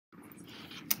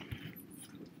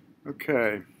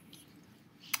Okay,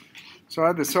 so I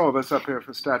have the syllabus up here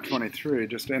for Stat 23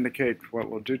 just to indicate what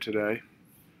we'll do today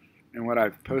and what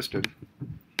I've posted.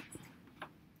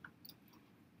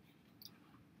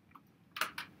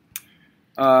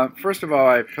 First of all,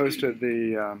 I posted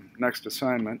the next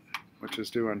assignment, which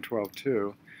is due on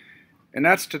 12/2, and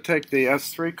that's to take the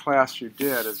S3 class you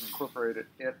did as incorporated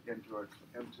it into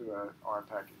a R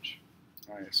package.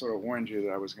 I sort of warned you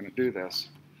that I was going to do this.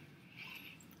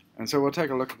 And so we'll take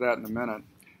a look at that in a minute.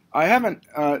 I haven't,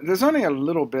 there's only a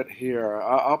little bit here.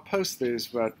 I'll post these,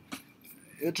 but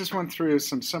it just went through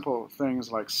some simple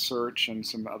things like search and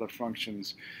some other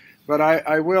functions. But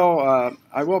I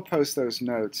will post those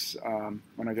notes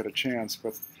when I get a chance.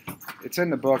 But it's in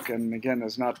the book, and again,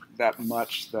 there's not that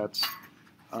much that's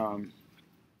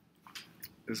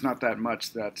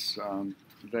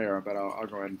there. But I'll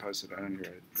go ahead and post it at any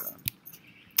rate.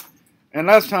 And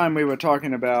last time we were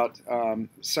talking about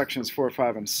sections 4,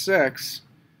 5, and 6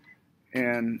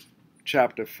 in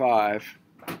Chapter 5,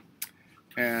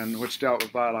 and which dealt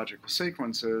with biological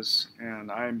sequences.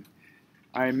 And I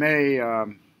may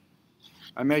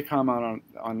comment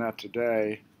on that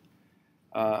today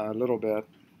a little bit.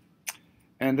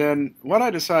 And then what I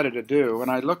decided to do when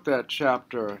I looked at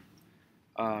Chapter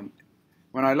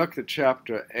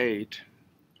 8,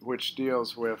 which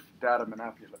deals with data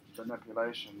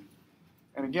manipulation.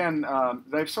 And again,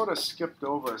 they've sort of skipped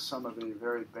over some of the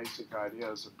very basic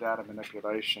ideas of data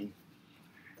manipulation.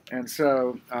 And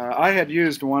so I had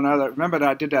used one other, remember that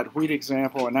I did that wheat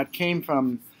example, and that came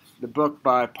from the book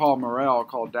by Paul Morrell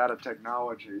called Data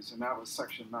Technologies, and that was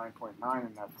section 9.9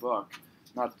 in that book.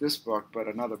 Not this book, but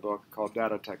another book called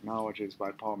Data Technologies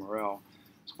by Paul Morrell.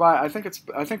 I think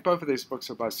both of these books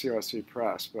are by CRC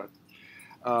Press, but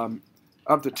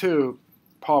of the two,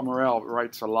 Paul Morrell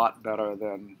writes a lot better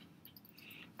than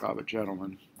Robert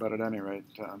Gentleman, but at any rate,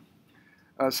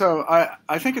 so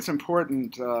I think it's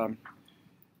important. I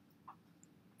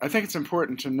think it's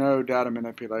important to know data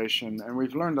manipulation, and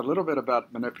we've learned a little bit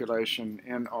about manipulation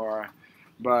in R,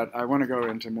 but I want to go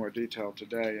into more detail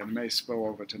today and may spill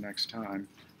over to next time.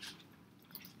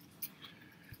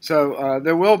 So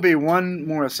there will be one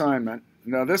more assignment.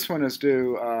 Now this one is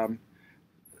due.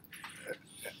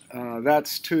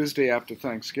 That's Tuesday after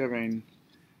Thanksgiving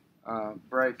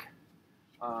break.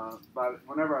 But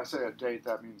whenever I say a date,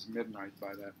 that means midnight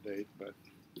by that date. But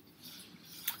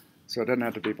so it doesn't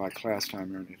have to be by class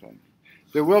time or anything.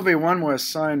 There will be one more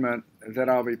assignment that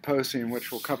I'll be posting,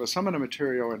 which will cover some of the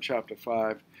material in Chapter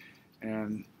 5,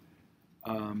 and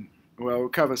we'll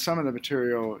cover some of the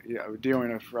material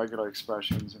dealing with regular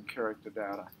expressions and character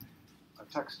data,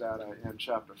 text data in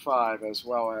Chapter 5, as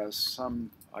well as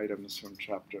some items from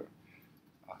Chapter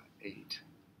 8.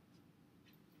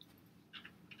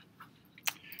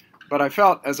 But I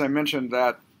felt, as I mentioned,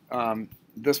 that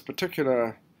this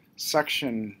particular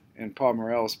section in Paul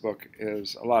Morrell's book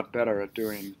is a lot better at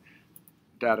doing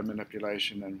data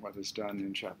manipulation than what is done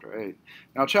in Chapter 8.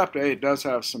 Now, Chapter 8 does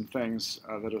have some things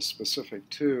that are specific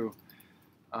to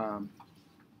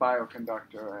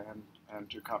bioconductor and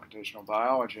to computational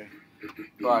biology,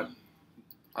 but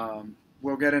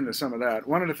we'll get into some of that.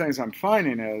 One of the things I'm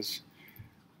finding is,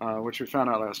 which we found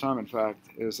out last time, in fact,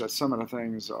 is that some of the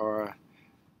things are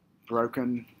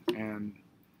broken, and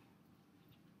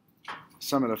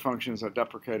some of the functions are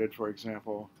deprecated, for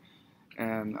example.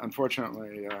 And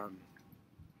unfortunately,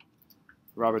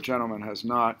 Robert Gentleman has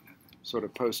not sort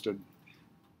of posted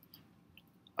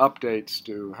updates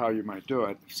to how you might do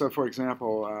it. So, for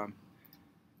example,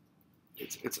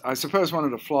 I suppose one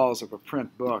of the flaws of a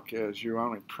print book is you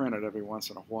only print it every once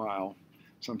in a while.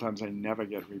 Sometimes they never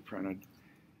get reprinted.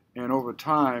 And over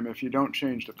time, if you don't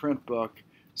change the print book,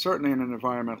 certainly in an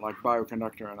environment like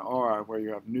bioconductor and R, where you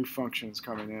have new functions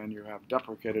coming in, you have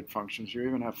deprecated functions, you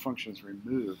even have functions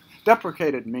removed.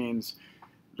 Deprecated means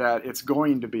that it's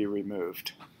going to be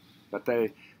removed. But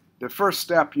the first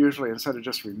step, usually, instead of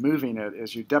just removing it,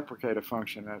 is you deprecate a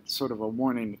function. It's sort of a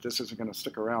warning that this isn't going to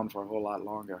stick around for a whole lot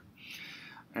longer.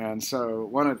 And so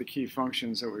one of the key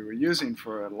functions that we were using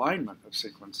for alignment of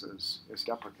sequences is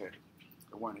deprecated,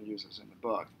 the one he uses in the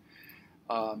book.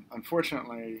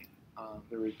 Unfortunately,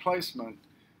 the replacement,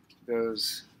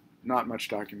 there's not much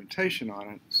documentation on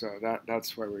it, so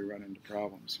that's where we run into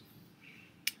problems.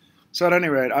 So at any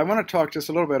rate, I want to talk just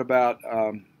a little bit about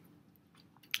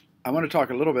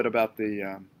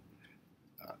the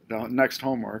next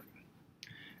homework,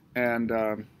 and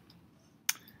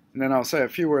then I'll say a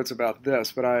few words about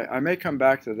this. But I may come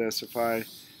back to this if I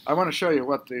want to show you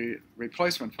what the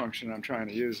replacement function I'm trying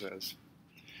to use is.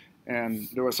 And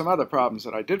there were some other problems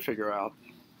that I did figure out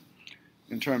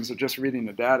in terms of just reading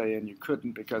the data in. You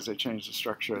couldn't because they changed the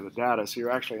structure of the data. So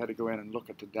you actually had to go in and look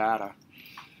at the data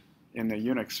in the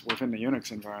Unix, within the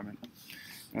Unix environment.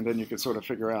 And then you could sort of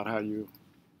figure out how you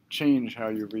change how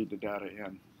you read the data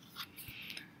in.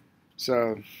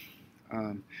 So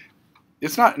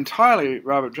it's not entirely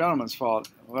Robert Gentleman's fault,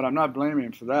 but I'm not blaming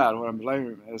him for that. What I'm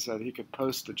blaming him is that he could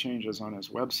post the changes on his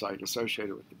website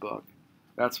associated with the book.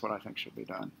 That's what I think should be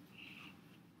done.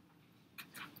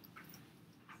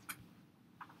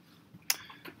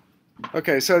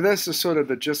 Okay, so this is sort of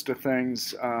the gist of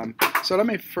things. So let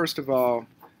me, first of all,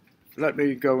 let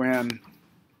me go in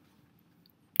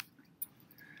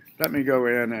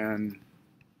and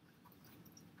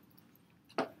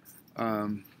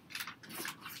I'm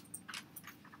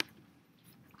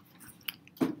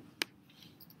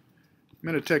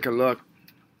going to take a look.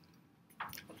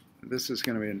 This is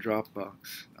going to be in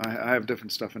Dropbox. I have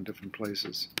different stuff in different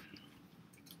places.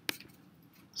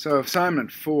 So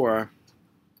assignment 4,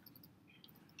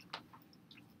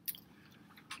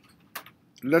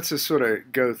 let's just sort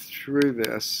of go through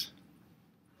this.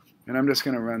 And I'm just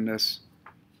going to run this.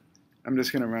 I'm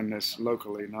just going to run this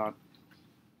locally, not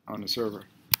on the server.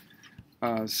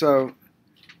 So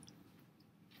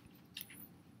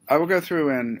I will go through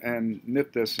and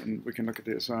knit this, and we can look at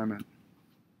the assignment.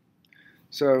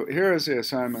 So here is the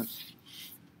assignment.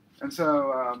 And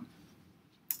so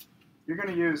you're going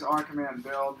to use rcommand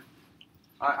build.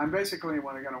 I'm basically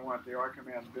going to want the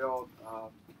rcommand build,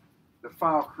 the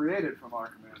file created from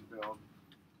rcommand build.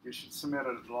 You should submit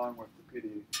it along with the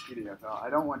PDF. I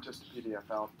don't want just a PDF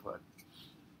output.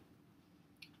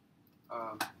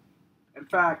 In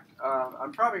fact,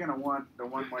 I'm probably going to want the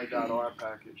oneway.r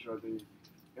package, or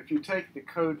if you take the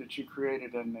code that you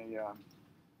created in the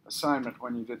assignment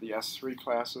when you did the S3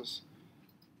 classes,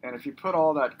 and if you put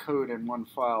all that code in one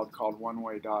file called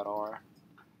oneway.r,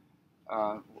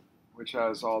 which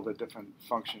has all the different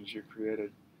functions you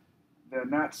created, then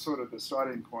that's sort of the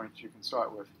starting point you can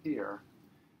start with here.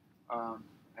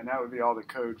 And that would be all the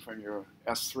code from your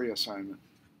S3 assignment.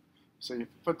 So you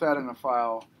put that in a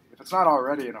file. If it's not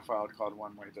already in a file called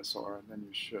oneway.r, then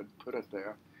you should put it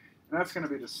there. And that's going to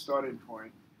be the starting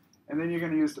point. And then you're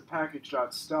going to use the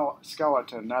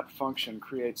package.skeleton. That function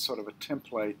creates sort of a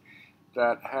template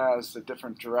that has the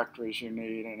different directories you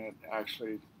need, and it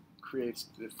actually creates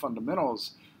the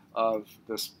fundamentals of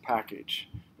this package.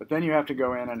 But then you have to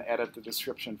go in and edit the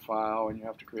description file, and you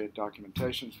have to create a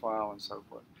documentation file, and so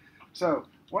forth. So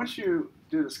once you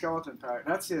do the skeleton pack,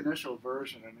 that's the initial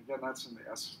version, and again, that's in the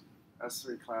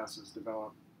S3 classes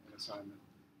developed in assignment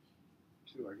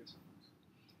 2, I guess.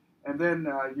 And then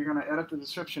you're going to edit the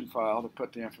description file to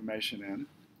put the information in.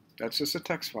 That's just a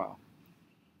text file.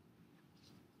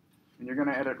 And you're going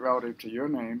to edit relative to your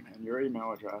name and your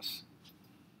email address.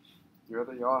 You're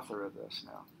the author of this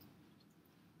now.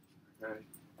 Okay.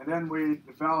 And then we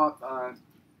develop a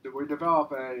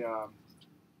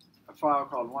file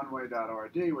called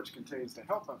oneway.rd, which contains the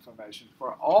help information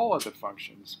for all of the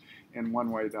functions in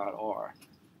oneway.r.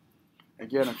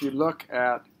 Again, if you look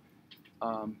at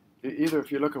either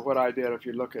if you look at what I did, or if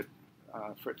you look at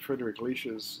Friedrich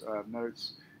Liesch's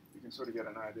notes, you can sort of get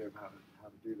an idea of how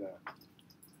to do that.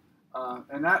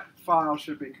 And that file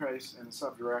should be traced in a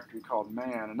subdirectory called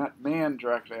man, and that man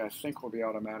directory I think will be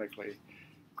automatically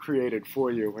created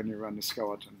for you when you run the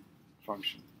skeleton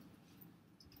function.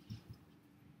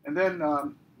 And then,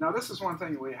 now this is one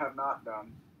thing we have not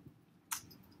done.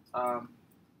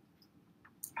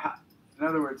 In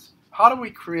other words, how do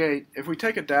we create, if we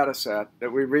take a data set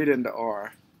that we read into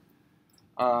R,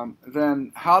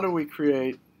 then how do we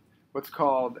create what's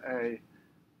called a,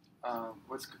 well,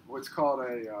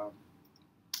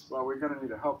 we're going to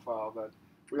need a help file, but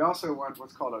we also want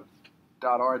what's called a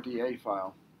 .rda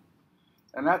file.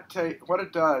 And what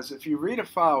it does, if you read a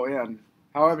file in,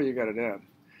 however you get it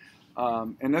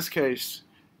in this case,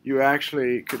 you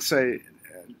actually could say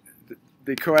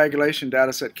the coagulation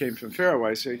data set came from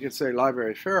Fairway, so you could say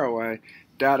library Fairway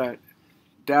data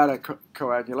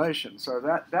coagulation. So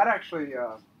that actually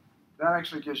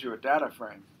gives you a data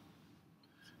frame.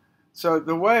 So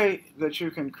the way that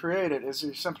you can create it is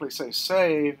you simply say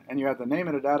save, and you have the name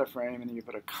of the data frame, and you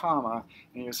put a comma,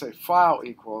 and you say file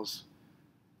equals,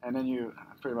 and then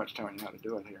I'm pretty much telling you how to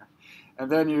do it here. And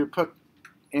then you put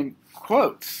in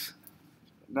quotes.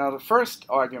 Now the first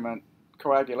argument,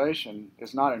 coagulation,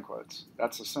 is not in quotes.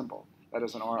 That's a symbol. That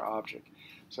is an R object.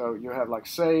 So you have like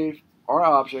save, R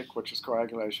object, which is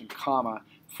coagulation, comma,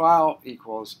 file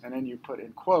equals, and then you put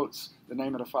in quotes the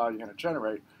name of the file you're going to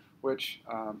generate, which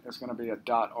is going to be a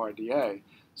 .rda.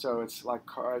 So it's like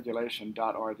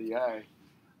coagulation.rda,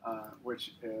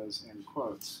 which is in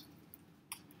quotes.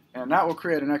 And that will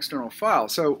create an external file.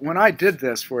 So when I did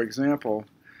this, for example,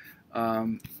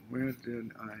 where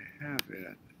did I have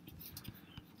it?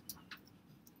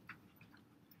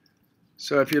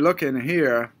 So if you look in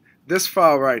here, this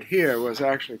file right here was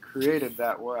actually created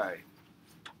that way.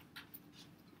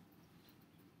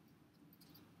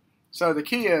 So the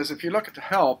key is, if you look at the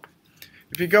help,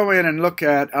 if you go in and look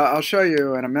at, I'll show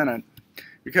you in a minute,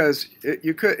 because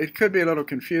it could be a little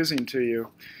confusing to you.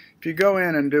 If you go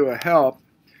in and do a help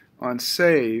on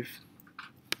save,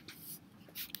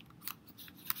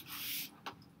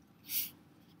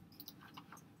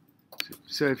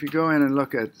 so if you go in and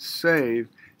look at save,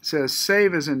 it says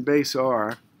save is in base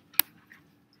R,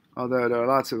 although there are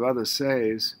lots of other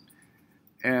saves.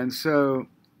 And so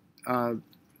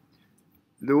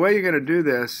the way you're going to do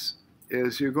this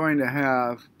is you're going to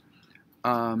have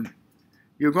an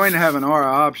R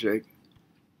object.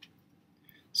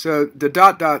 So the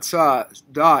dot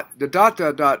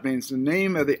means the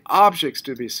name of the objects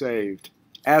to be saved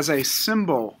as a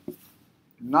symbol,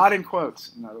 not in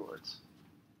quotes, in other words.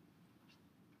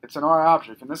 It's an R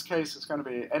object. In this case, it's going to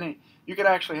be any. You could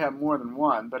actually have more than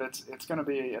one, but it's going to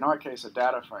be, in our case, a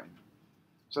data frame.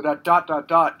 So that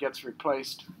dot gets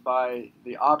replaced by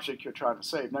the object you're trying to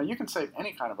save. Now, you can save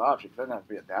any kind of object. It doesn't have to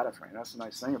be a data frame. That's the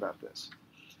nice thing about this.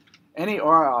 Any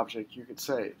R object you could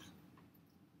save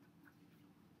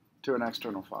to an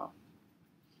external file.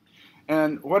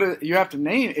 And you have to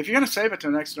name, if you're going to save it to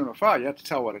an external file, you have to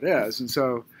tell what it is. And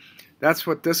so that's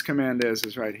what this command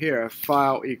is right here,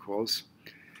 file equals.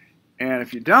 And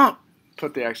if you don't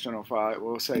put the external file, it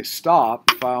will say stop,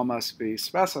 file must be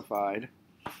specified.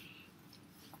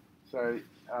 So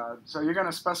you're going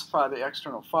to specify the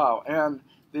external file, and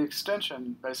the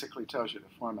extension basically tells you the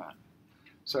format.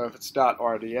 So if it's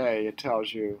 .rda, it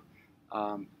tells you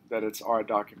that it's R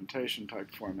documentation type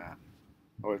format,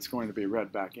 or it's going to be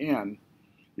read back in.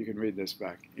 You can read this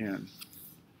back in.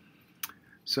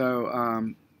 So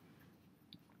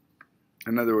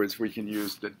in other words, we can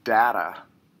use the data.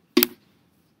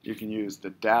 You can use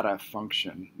the data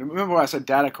function. Remember when I said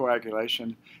data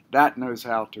coagulation? That knows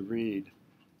how to read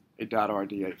a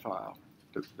 .rda file,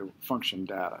 the function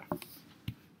data.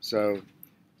 So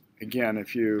again,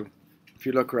 if you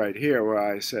look right here where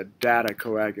I said data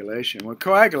coagulation, well,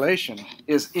 coagulation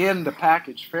is in the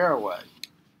package fairway.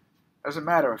 As a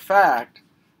matter of fact,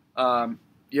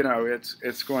 you know,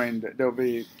 it's going to, there'll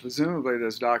be, presumably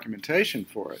there's documentation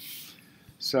for it.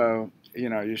 So, you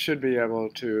know, you should be able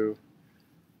to,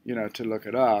 you know, to look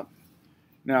it up.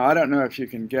 Now, I don't know if you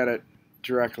can get it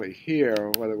directly here,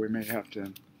 or whether we may have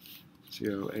to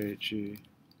C-O-A-G,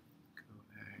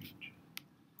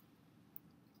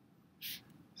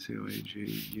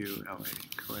 C-O-A-G-U-L-A,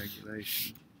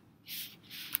 coagulation.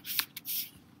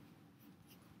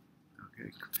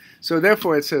 Okay. So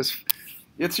therefore it says,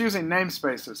 it's using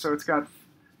namespaces. So it's got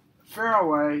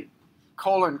fairway :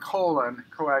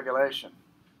 coagulation.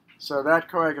 So that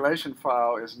coagulation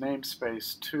file is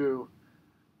namespace 2.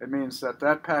 It means that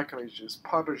that package is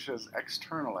publishes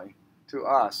externally to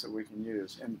us that we can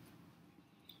use.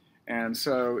 And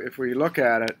so if we look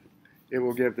at it, it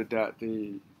will give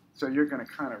so you're going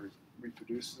to kind of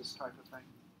reproduce this type of thing.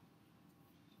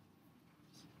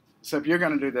 So if you're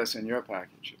going to do this in your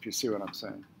package, if you see what I'm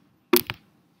saying.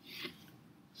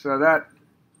 So that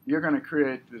you're going to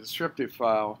create the descriptive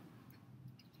file,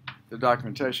 the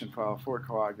documentation file for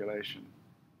coagulation.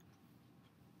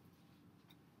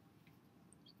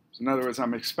 So in other words,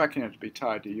 I'm expecting it to be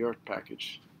tied to your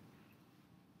package.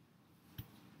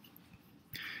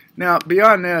 Now,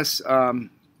 beyond this,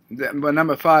 but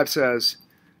number 5 says,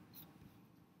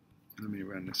 let me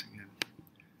run this again.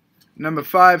 Number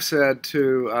 5 said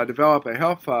to develop a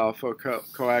help file for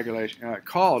coagulation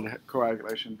called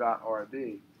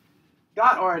coagulation.rd.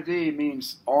 .rd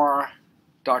means R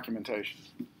documentation,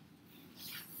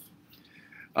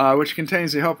 which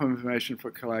contains the help information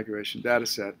for coagulation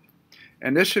dataset.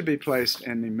 And this should be placed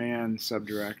in the man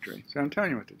subdirectory. So I'm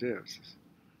telling you what to do. Just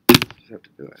have to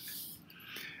do it.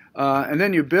 And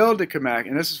then you build the command,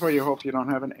 and this is where you hope you don't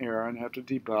have an error and have to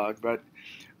debug, but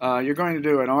you're going to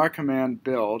do an R command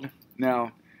build.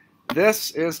 Now,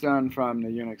 this is done from the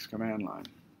Unix command line.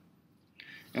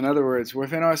 In other words,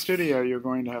 within RStudio, you're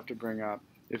going to have to bring up,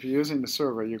 if you're using the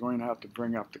server, you're going to have to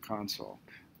bring up the console.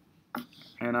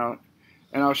 And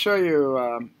I'll show you,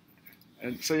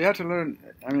 and so you have to learn,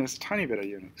 I mean, it's a tiny bit of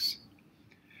Unix.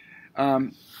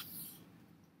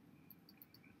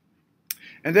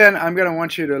 And then I'm going to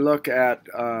want you to look at,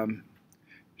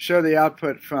 show the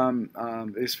output from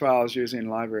these files using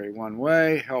library one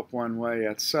way, help one way,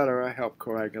 etc., help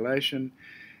coagulation.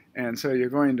 And so you're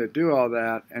going to do all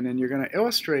that, and then you're going to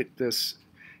illustrate this.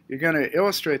 you're going to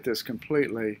illustrate this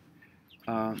completely.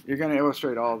 You're going to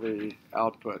illustrate all the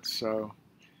outputs. So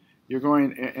you're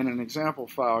going, in an example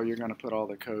file, you're going to put all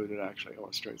the code that actually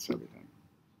illustrates everything.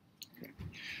 Okay.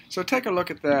 So take a look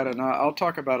at that, and I'll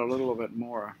talk about it a little bit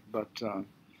more, but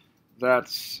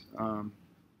that's the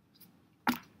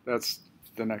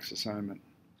next assignment.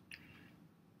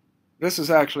 This is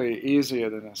actually easier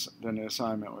than the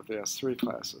assignment with the S3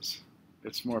 classes.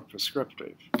 It's more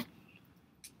prescriptive.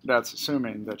 That's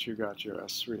assuming that you got your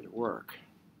S3 to work.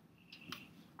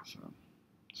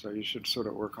 So you should sort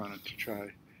of work on it to try.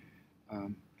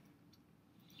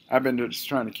 I've been just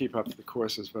trying to keep up with the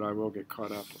courses, but I will get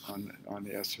caught up on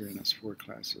the S3 and S4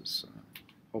 classes,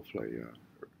 hopefully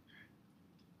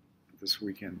this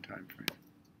weekend time frame.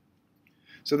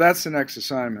 So that's the next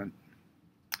assignment.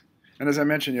 And as I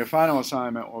mentioned, your final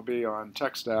assignment will be on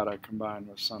text data combined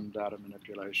with some data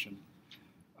manipulation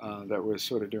that we're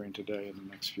sort of doing today in the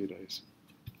next few days.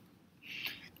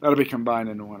 That'll be combined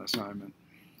into one assignment.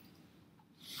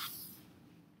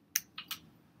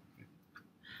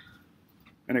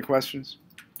 Any questions?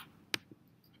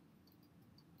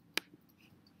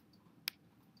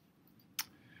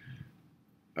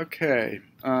 Okay,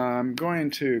 I'm going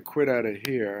to quit out of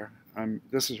here.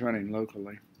 This is running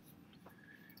locally.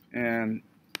 And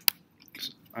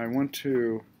I want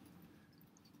to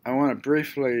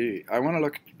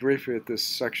look briefly at this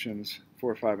sections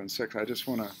 4, 5, and 6.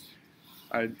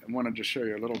 I wanted to show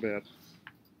you a little bit,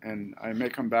 and I may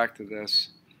come back to this,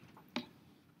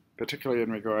 particularly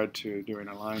in regard to doing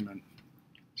alignment.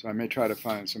 So I may try to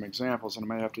find some examples, and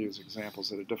I may have to use examples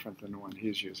that are different than the one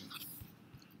he's using.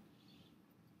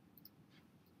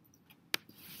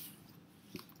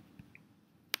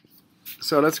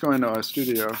 So let's go into our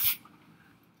studio.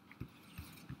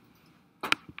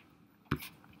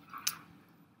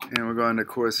 And we're going to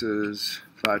courses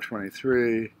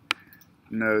 523,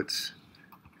 notes.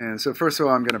 And so first of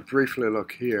all, I'm going to briefly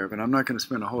look here, but I'm not going to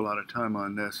spend a whole lot of time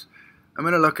on this. I'm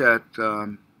going to look at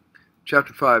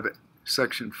Chapter 5,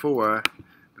 Section 4,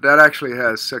 but that actually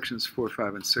has Sections 4,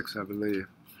 5, and 6, I believe.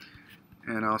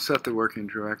 And I'll set the working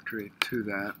directory to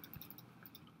that.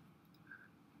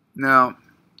 Now,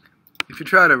 if you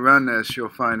try to run this, you'll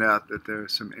find out that there are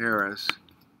some errors.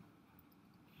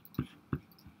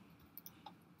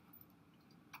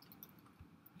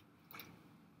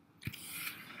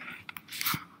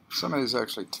 Some of these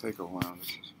actually take a while. This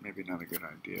is maybe not a good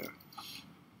idea.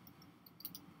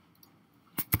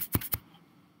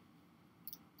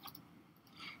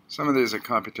 Some of these are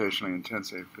computationally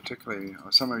intensive, particularly,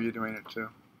 are some of you doing it too?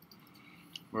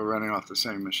 We're running off the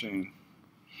same machine.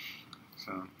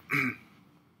 So,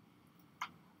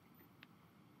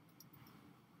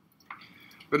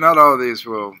 but not all of these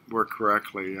will work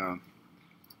correctly. There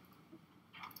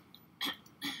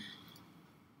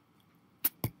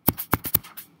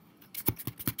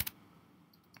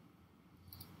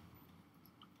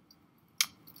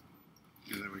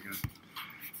we go.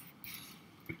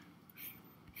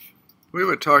 We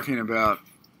were talking about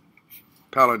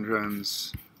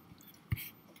palindromes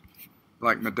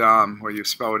like Madame, where you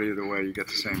spell it either way, you get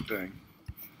the same thing.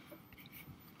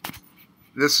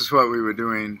 This is what we were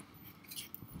doing.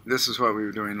 This is what we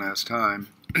were doing last time.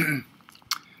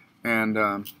 And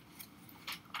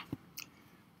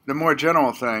the more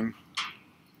general thing,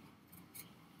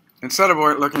 instead of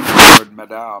looking for the word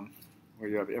Madame, where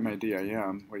you have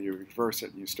M-A-D-A-M, where you reverse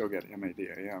it and you still get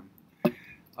M-A-D-A-M,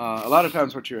 a lot of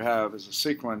times what you have is a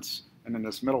sequence, and in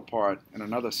this middle part, and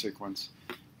another sequence,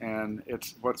 and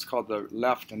it's what's called the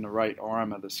left and the right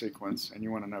arm of the sequence, and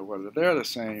you want to know whether they're the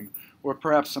same, or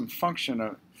perhaps some function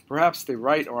of, perhaps the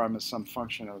right arm is some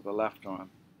function of the left arm.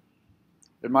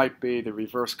 It might be the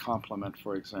reverse complement,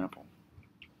 for example.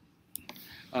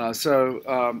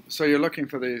 So you're looking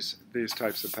for these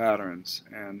types of patterns,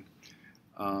 and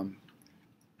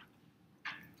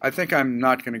I think I'm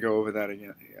not going to go over that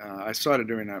again. I started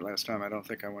doing that last time. I don't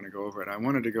think I want to go over it. I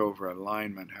wanted to go over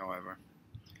alignment, however.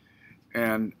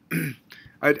 And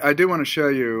I do want to show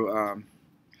you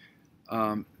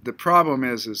the problem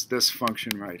is this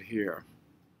function right here.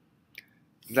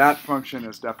 That function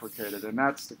is deprecated, and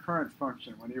that's the current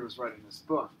function. When he was writing this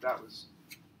book, that was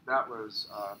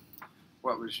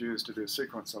what was used to do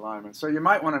sequence alignment. So you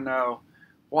might want to know,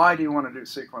 why do you want to do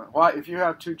sequence? Why, if you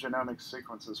have two genomic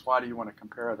sequences, why do you want to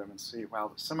compare them and see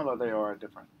how similar they are or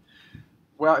different?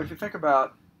 Well, if you think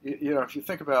about, if you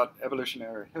think about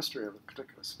evolutionary history of a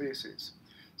particular species,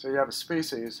 so you have a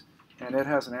species, and it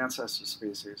has an ancestor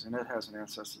species, and it has an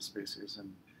ancestor species,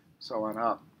 and so on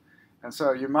up. And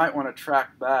so you might want to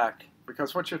track back,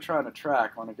 because what you're trying to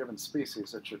track on a given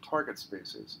species, that's your target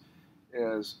species,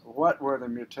 is what were the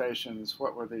mutations,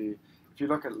 if if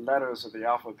you look at letters of the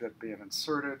alphabet being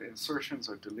inserted, insertions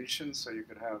or deletions, so you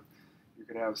could have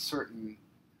certain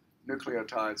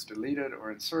nucleotides deleted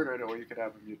or inserted, or you could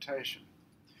have a mutation.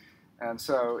 And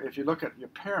so if you look at your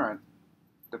parent,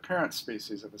 the parent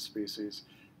species of a species,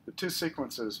 the two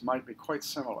sequences might be quite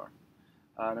similar.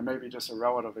 There may be just a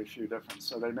relatively few difference.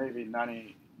 So they may be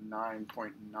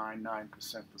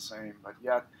 99.99% the same, but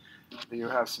yet you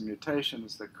have some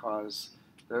mutations that cause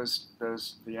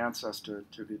the ancestor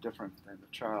to be different than the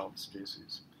child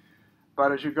species.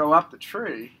 But as you go up the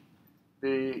tree,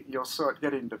 you'll start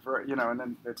getting and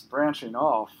then it's branching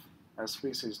off as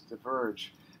species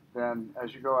diverge. Then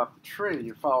as you go up the tree,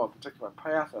 you follow a particular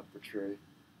path up the tree.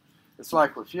 It's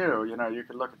like with you, you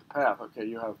can look at the path. Okay,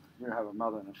 you have a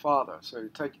mother and a father. So you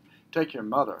take your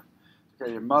mother.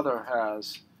 Okay, your mother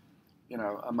has,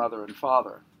 a mother and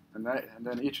father, and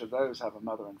then each of those have a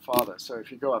mother and father. So if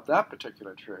you go up that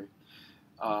particular tree,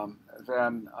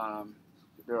 then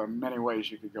there are many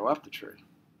ways you could go up the tree.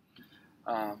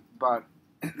 But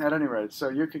at any rate, so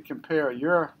you could compare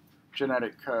your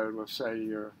genetic code with, say,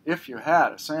 if you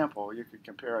had a sample, you could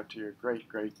compare it to your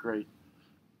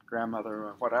great-great-great-grandmother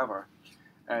or whatever,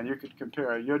 and you could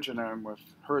compare your genome with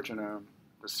her genome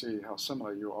to see how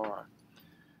similar you are.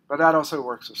 But that also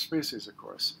works with species, of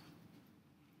course.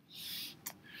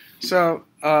 So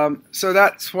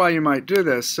that's why you might do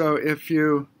this. So if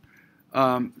you,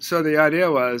 so the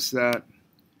idea was that,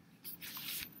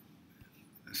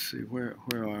 let's see, where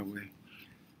are we?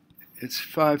 It's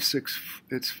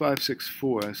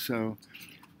 564. So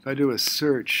if I do a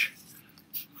search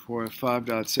for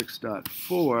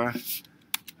 5.6.4,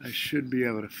 I should be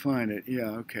able to find it.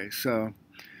 Yeah, okay. So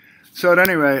at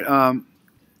any rate,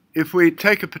 if we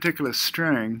take a particular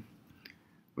string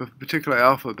with a particular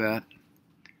alphabet,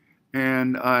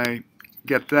 and I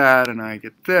get that, and I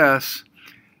get this,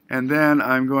 and then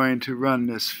I'm going to run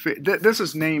this. This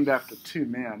is named after two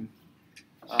men.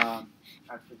 I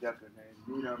forget their name,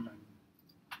 Needham and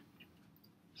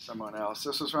someone else.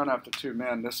 This was run after two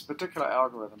men, this particular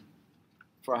algorithm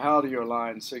for how do you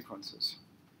align sequences.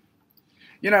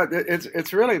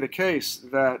 It's really the case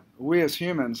that we as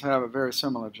humans have a very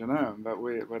similar genome, but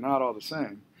we're not all the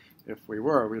same. If we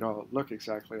were, we'd all look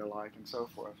exactly alike and so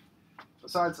forth.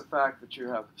 Besides the fact that you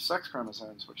have sex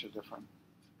chromosomes, which are different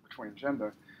between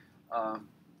gender,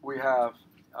 we have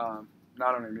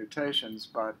not only mutations,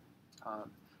 but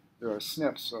there are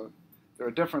SNPs, so there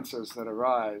are differences that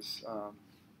arise,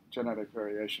 genetic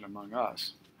variation among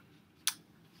us.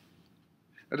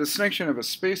 A distinction of a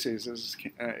species is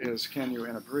can you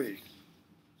interbreed?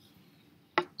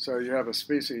 So you have a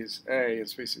species A and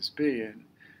species B, and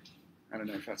I don't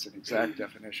know if that's an exact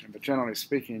definition, but generally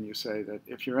speaking, you say that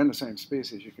if you're in the same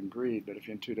species, you can breed, but if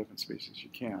you're in two different species, you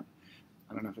can't.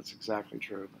 I don't know if that's exactly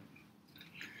true.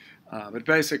 But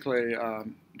basically,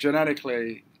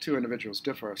 genetically, two individuals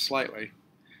differ slightly,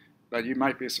 but you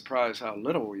might be surprised how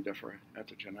little we differ at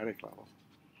the genetic level.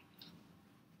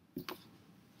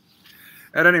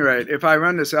 At any rate, if I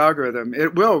run this algorithm,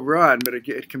 it will run, but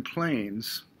it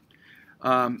complains.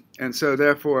 And so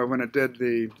therefore, when it did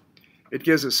it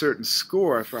gives a certain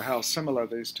score for how similar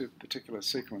these two particular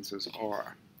sequences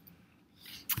are.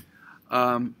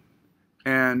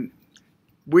 And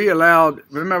we allowed,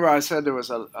 remember I said there was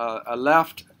a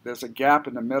left, there's a gap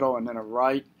in the middle, and then a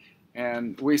right.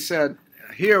 And we said,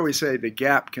 here we say the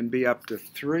gap can be up to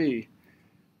three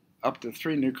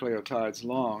nucleotides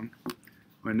long.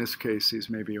 Or in this case, these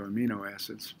may be amino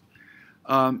acids.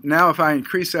 Now, if I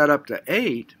increase that up to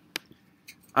 8,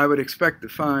 I would expect to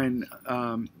find,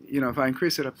 if I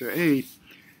increase it up to 8,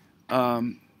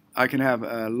 I can have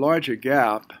a larger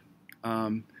gap.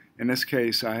 In this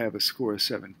case, I have a score of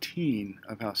 17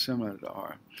 of how similar they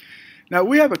are. Now,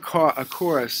 we have a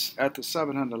course at the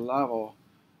 700 level,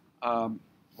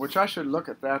 which I should look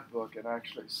at that book and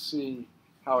actually see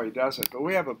how he does it. But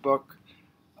we have a book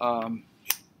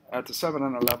at the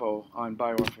 700 level on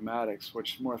bioinformatics,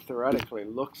 which more theoretically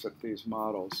looks at these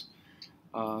models,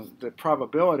 the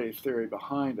probability theory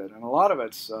behind it. And a lot of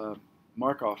it's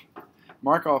Markov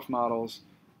models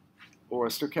or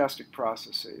stochastic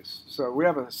processes. So we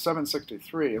have a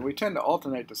 763, and we tend to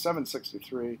alternate the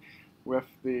 763 with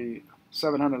the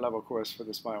 700 level course for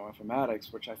this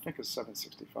bioinformatics, which I think is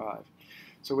 765.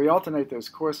 So we alternate those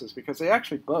courses because they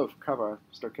actually both cover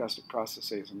stochastic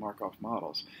processes and Markov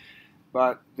models.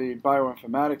 But the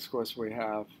bioinformatics course we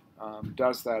have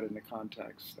does that in the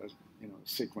context of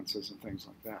sequences and things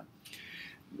like that.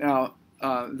 Now,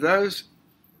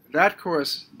 that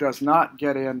course does not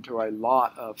get into a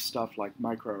lot of stuff like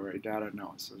microarray data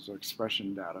analysis or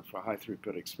expression data for high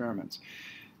throughput experiments.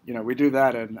 We do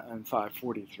that in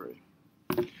 543.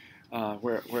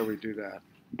 where we do that.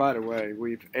 By the way,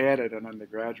 we've added an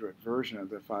undergraduate version of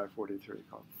the 543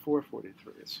 called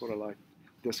 443. It's sort of like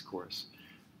discourse.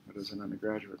 There's an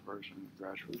undergraduate version and a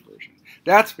graduate version.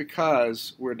 That's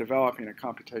because we're developing a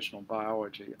computational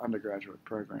biology undergraduate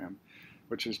program,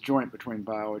 which is joint between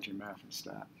biology, math, and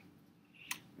stat.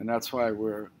 And that's why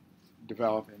we're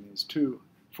developing these two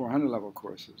 400-level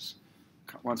courses.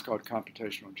 One's called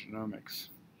computational genomics.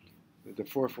 The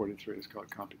 443 is called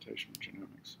computational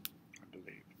genomics, I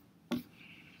believe.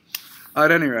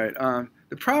 At any rate,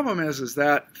 the problem is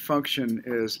that function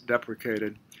is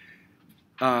deprecated.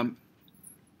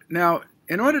 Now,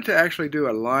 in order to actually do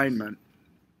alignment,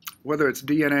 whether it's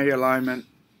DNA alignment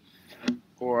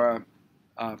or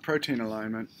protein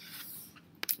alignment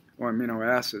or amino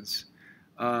acids,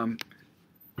 I'm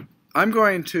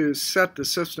going to set the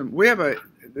system.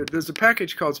 There's a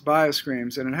package called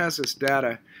bioscreens, and it has this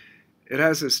data. It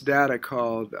has this data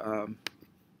called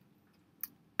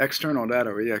external data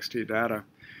or ext data.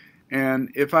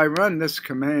 And if I run this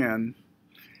command,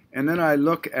 and then I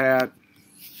look at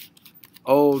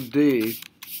old D.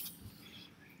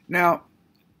 Now,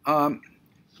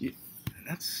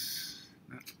 that's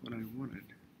what I wanted.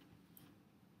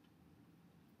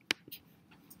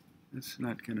 That's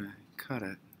not going to cut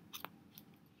it.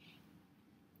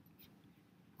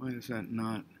 Why is that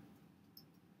not?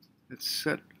 It's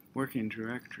set working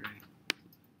directory.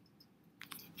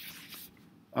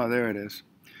 Oh, there it is.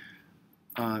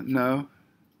 No.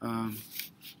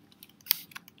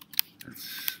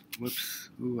 Whoops.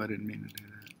 Ooh, I didn't mean to do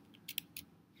that.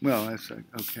 Well, that's like,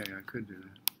 okay, I could do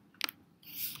that.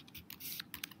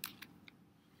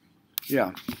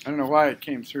 Yeah, I don't know why it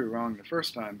came through wrong the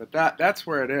first time, but that's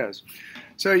where it is.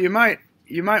 So you might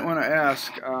want to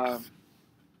ask,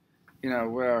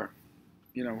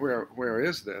 where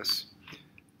is this?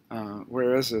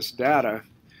 Where is this data?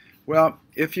 Well,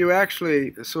 if you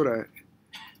actually sort of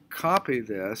copy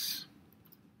this,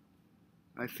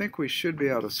 I think we should be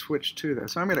able to switch to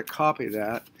this. So I'm going to copy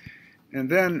that, and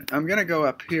then I'm going to go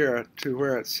up here to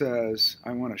where it says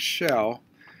I want a shell,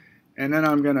 and then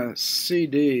I'm going to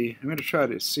CD. I'm going to try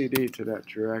to CD to that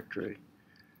directory,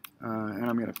 and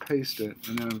I'm going to paste it,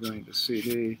 and then I'm going to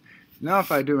CD. Now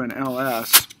if I do an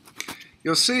ls,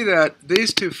 you'll see that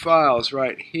these two files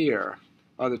right here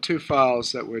are the two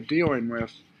files that we're dealing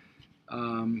with.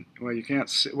 Well, you can't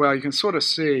see, well, you can sort of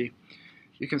see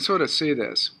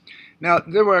this. Now,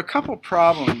 there were a couple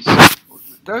problems.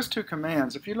 Those two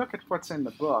commands, if you look at what's in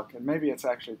the book, and maybe it's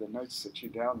actually the notes that you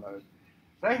download,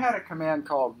 they had a command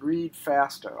called read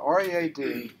faster,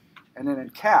 R-E-A-D, and then in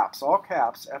caps, all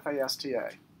caps, F-A-S-T-A.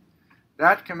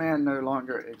 That command no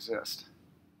longer exists.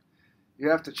 You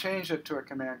have to change it to a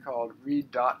command called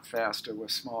read.faster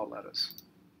with small letters.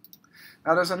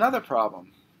 Now, there's another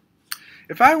problem.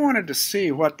 If I wanted to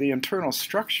see what the internal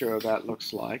structure of that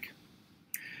looks like,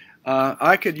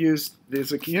 I could use,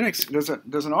 there's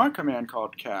an R command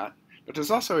called cat, but there's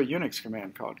also a Unix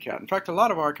command called cat. In fact, a lot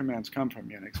of R commands come from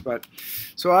Unix, but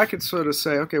so I could sort of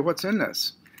say, okay, what's in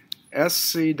this?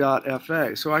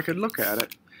 sc.fa. So I could look at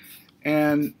it,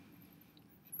 and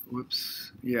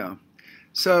whoops, yeah.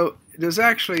 So there's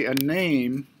actually a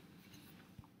name,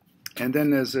 and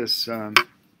then there's this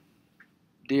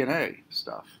DNA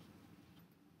stuff,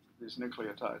 these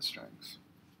nucleotide strings.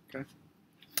 Okay.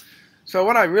 So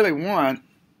what I really want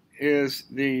is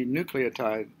the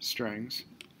nucleotide strings.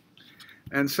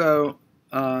 And so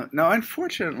now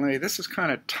unfortunately this is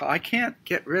kind of I can't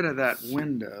get rid of that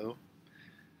window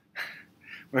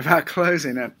without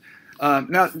closing it.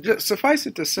 Now just suffice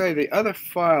it to say the other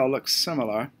file looks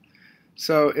similar.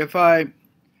 So if I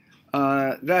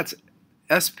that's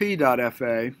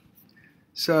sp.fa.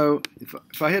 So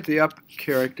if I hit the up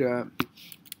character,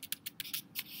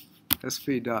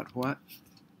 sp.what?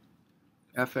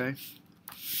 FA.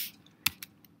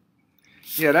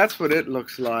 Yeah, that's what it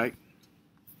looks like.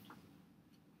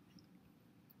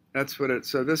 That's what it.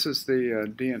 So this is the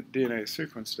DNA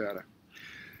sequence data.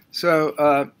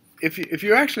 So if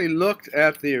you actually looked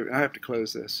at the, I have to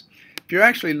close this. If you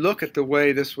actually look at the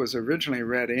way this was originally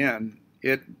read in,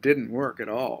 it didn't work at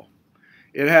all.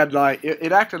 It had like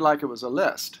it acted like it was a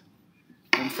list,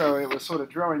 and so it was sort of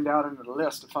drilling down into the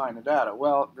list to find the data.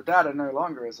 Well, the data no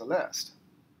longer is a list.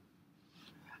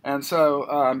 And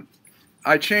so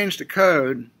I changed the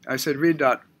code. I said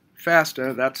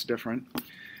read.faster. That's different.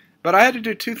 But I had to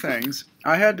do two things.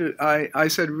 I took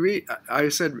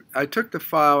the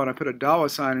file and I put a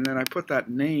 $sign and then I put that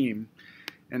name,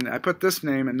 and I put this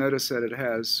name, and notice that it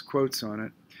has quotes on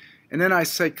it. And then I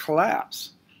say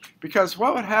collapse, because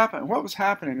what was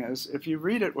happening is if you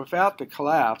read it without the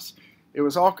collapse, it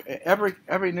was all every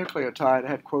nucleotide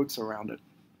had quotes around it.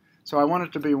 So I want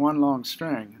it to be one long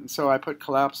string. And so I put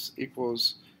collapse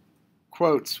equals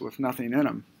quotes with nothing in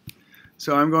them.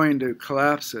 So I'm going to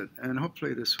collapse it, and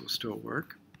hopefully this will still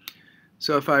work.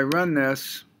 So if I run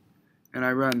this, and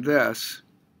I run this,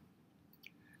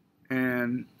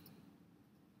 and,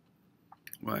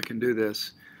 well, I can do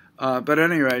this. But at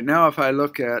any rate, now if I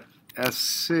look at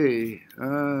SC,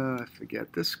 I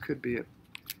forget, this could be an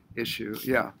issue.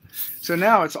 Yeah. So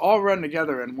now it's all run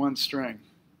together in one string.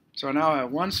 So now I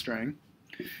have one string.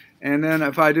 And then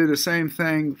if I do the same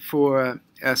thing for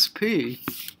SP,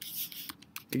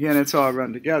 again, it's all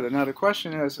run together. Now the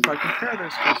question is, if I compare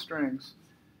those two strings,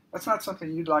 that's not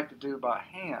something you'd like to do by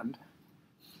hand.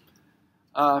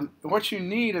 What you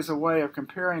need is a way of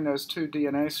comparing those two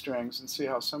DNA strings and see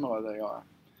how similar they are.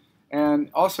 And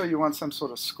also you want some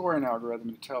sort of scoring algorithm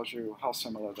that tells you how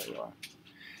similar they are.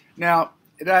 Now,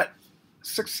 that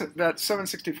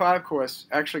 765 course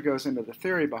actually goes into the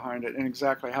theory behind it and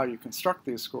exactly how you construct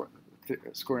these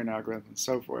scoring algorithms and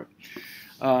so forth.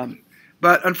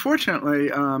 But unfortunately,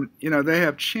 they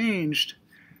have changed.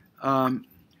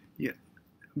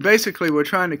 Basically, we're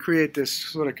trying to create this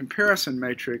sort of comparison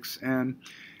matrix, and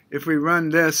if we run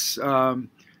this,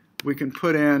 we can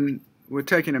put in, we're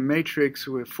taking a matrix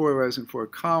with 4 rows and 4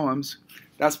 columns.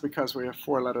 That's because we have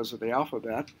 4 letters of the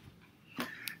alphabet.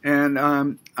 And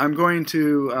I'm going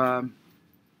to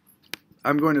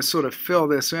sort of fill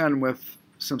this in with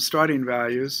some starting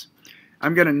values.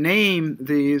 I'm going to name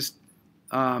these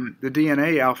the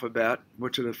DNA alphabet,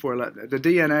 which are the 4 letters. The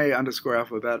DNA underscore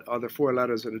alphabet are the 4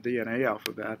 letters of the DNA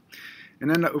alphabet. And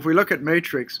then if we look at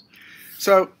matrix,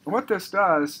 so what this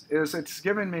does is it's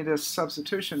giving me this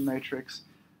substitution matrix,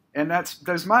 and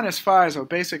those -5s are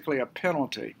basically a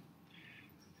penalty.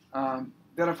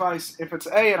 That if it's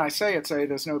A and I say it's A,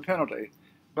 there's no penalty.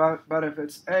 But if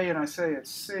it's A and I say it's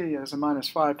C, there's a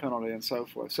 -5 penalty and so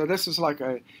forth. So this is like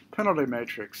a penalty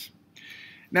matrix.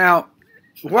 Now,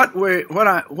 what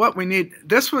we need,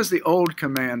 this was the old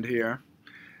command here.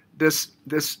 This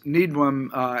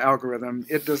Needham algorithm,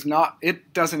 it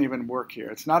doesn't even work here.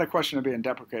 It's not a question of being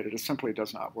deprecated. It simply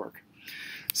does not work.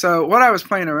 So what I was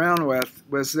playing around with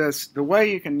was this. The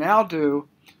way you can now do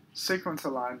sequence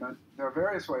alignment, there are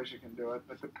various ways you can do it,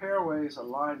 but the pairwise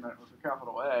alignment with a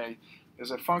capital A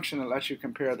is a function that lets you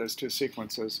compare those two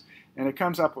sequences, and it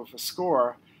comes up with a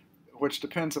score which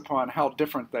depends upon how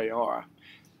different they are.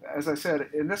 As I said,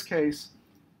 in this case,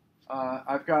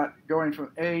 I've got going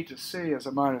from A to C as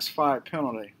a -5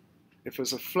 penalty if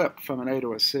there's a flip from an A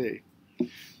to a C.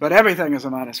 But everything is a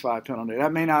 -5 penalty.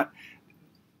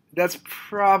 That's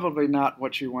probably not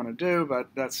what you want to do,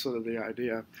 but that's sort of the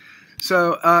idea.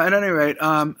 So at any rate,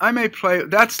 I may play,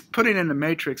 that's putting in the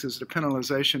matrix as the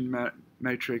penalization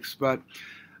matrix, but,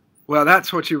 well,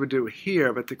 that's what you would do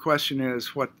here, but the question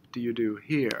is, what do you do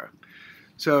here?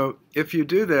 So if you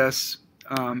do this,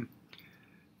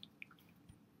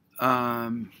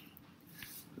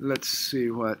 let's see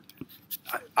what,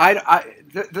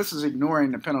 this is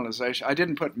ignoring the penalization. I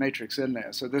didn't put matrix in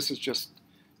there, so this is just,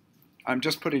 I'm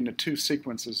just putting the two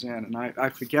sequences in, and I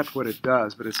forget what it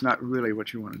does, but it's not really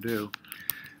what you want to do.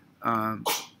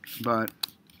 But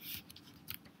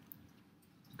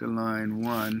the line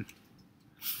 1.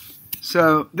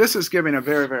 So this is giving a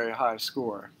very, very high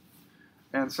score.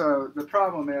 And so the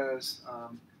problem is,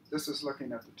 this is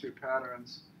looking at the two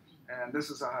patterns, and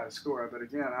this is a high score. But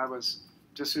again, I was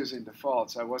just using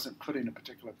defaults. I wasn't putting a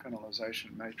particular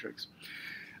penalization matrix.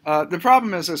 The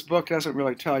problem is this book doesn't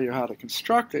really tell you how to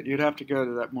construct it. You'd have to go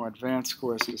to that more advanced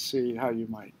course to see how you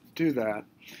might do that.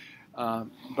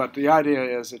 But the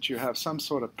idea is that you have some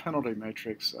sort of penalty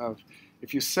matrix of,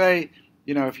 if you say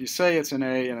it's an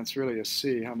A and it's really a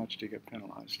C, how much do you get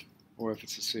penalized? Or if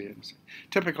it's a C and a C.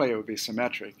 Typically it would be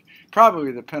symmetric.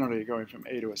 Probably the penalty going from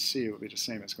A to a C would be the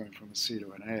same as going from a C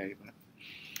to an A.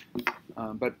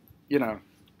 But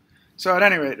so at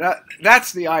any rate,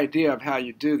 that's the idea of how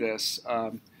you do this.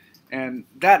 And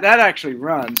that actually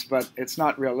runs, but it's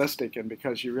not realistic, and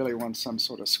because you really want some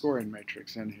sort of scoring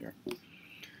matrix in here.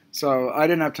 So I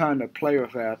didn't have time to play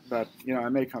with that, but I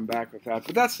may come back with that.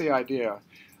 But that's the idea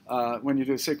when you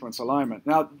do sequence alignment.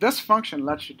 Now this function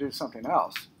lets you do something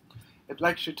else. It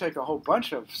lets you take a whole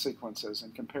bunch of sequences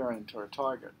and compare them to a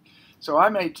target. So I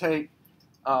may take,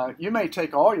 you may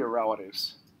take all your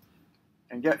relatives,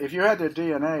 and if you had the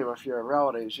DNA with your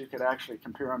relatives, you could actually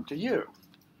compare them to you.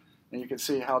 And you can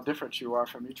see how different you are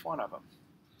from each one of them.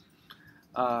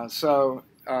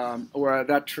 Or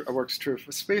that works true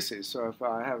for species. So if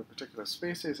I have a particular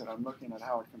species and I'm looking at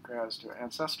how it compares to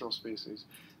ancestral species,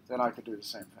 then I could do the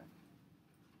same thing.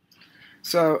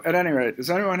 So at any rate, does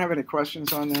anyone have any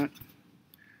questions on that?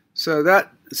 So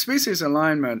that species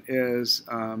alignment is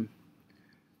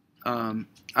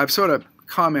I've sort of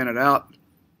commented out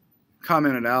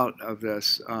of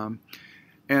this,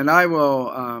 and I will.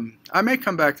 I may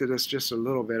come back to this just a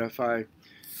little bit if I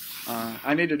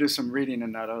need to do some reading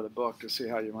in that other book to see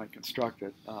how you might construct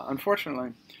it.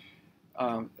 Unfortunately,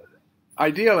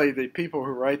 ideally, the people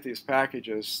who write these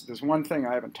packages, there's one thing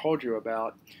I haven't told you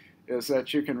about, is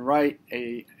that you can write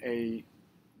a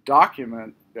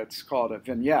document that's called a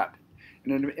vignette.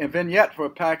 And a vignette for a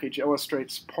package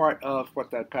illustrates part of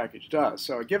what that package does.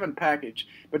 So a given package,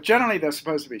 but generally they're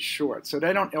supposed to be short, so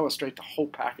they don't illustrate the whole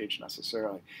package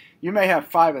necessarily. You may have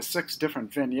 5 or 6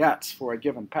 different vignettes for a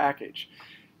given package.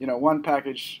 You know, one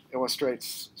package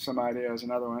illustrates some ideas,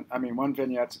 another one, one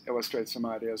vignette illustrates some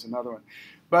ideas, another one.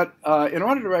 But in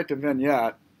order to write the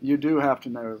vignette, you do have to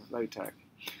know LaTeX.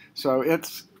 So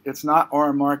it's not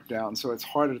R Markdown, so it's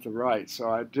harder to write, so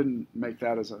I didn't make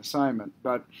that as an assignment.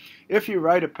 But if you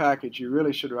write a package, you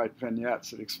really should write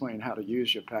vignettes that explain how to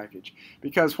use your package,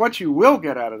 because what you will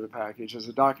get out of the package is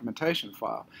a documentation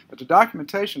file. But the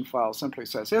documentation file simply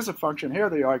says, here's a function, here are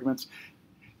the arguments.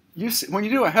 When you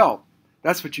do a help,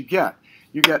 that's what you get.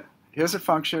 You get, here's a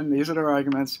function, these are the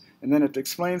arguments, and then it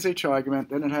explains each argument,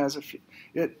 then it has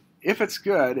if it's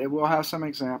good, it will have some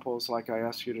examples like I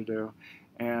asked you to do,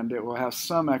 and it will have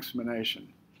some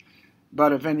explanation.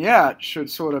 But a vignette should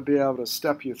sort of be able to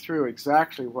step you through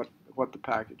exactly what the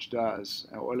package does,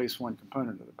 or at least one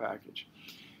component of the package.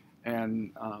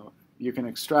 And you can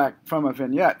extract, from a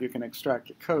vignette, you can extract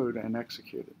the code and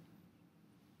execute it.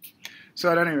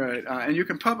 So at any rate, and you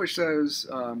can publish those,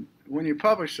 when you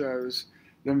publish those,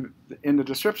 then in the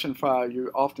description file, you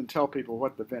often tell people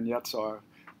what the vignettes are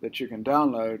that you can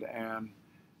download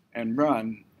and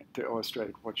run to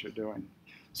illustrate what you're doing.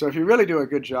 So if you really do a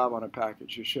good job on a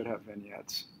package, you should have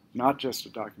vignettes, not just a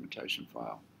documentation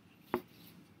file.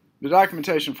 The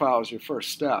documentation file is your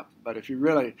first step, but if you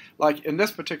really, like in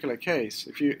this particular case,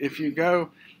 if you go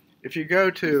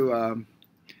to,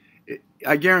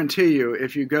 I guarantee you,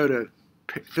 if you go to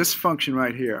this function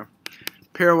right here,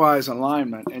 pairwise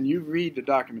alignment, and you read the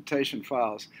documentation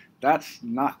files, that's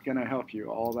not going to help you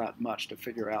all that much to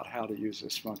figure out how to use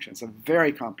this function. It's a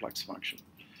very complex function.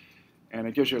 And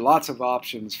it gives you lots of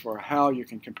options for how you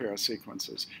can compare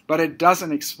sequences. But it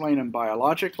doesn't explain them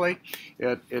biologically.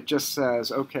 It just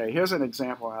says, okay, here's an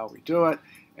example of how we do it,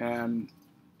 and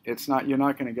you're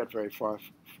not going to get very far.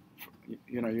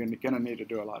 You're going to need to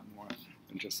do a lot more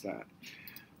than just that.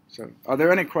 So are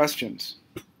there any questions?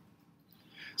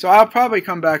 So I'll probably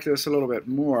come back to this a little bit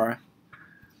more.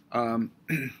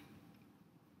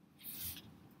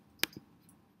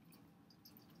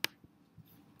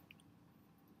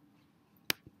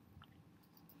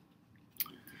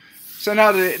 So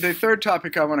now the third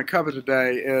topic I want to cover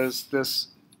today is this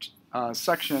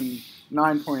section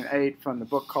 9.8 from the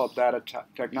book called Data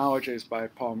Technologies by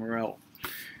Paul Morell.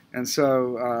 And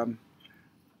so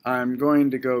I'm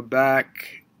going to go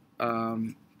back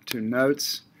to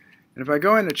notes. And if I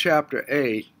go into chapter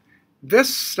 8,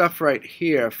 this stuff right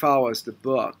here follows the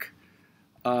book.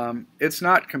 It's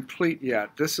not complete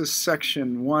yet. This is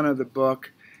section 1 of the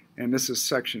book, and this is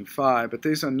section 5, but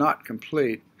these are not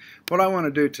complete. What I want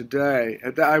to do today,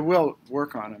 I will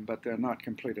work on them, but they're not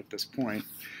complete at this point.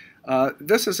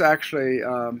 This is actually,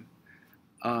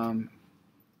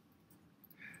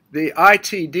 the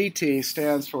ITDT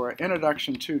stands for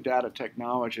Introduction to Data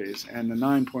Technologies, and the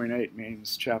 9.8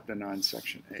 means Chapter 9,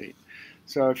 Section 8.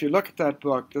 So if you look at that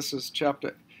book, this is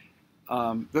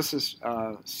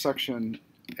Section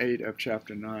 8 of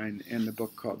Chapter 9 in the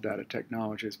book called Data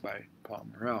Technologies by Paul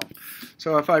Morell.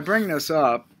 So if I bring this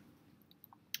up,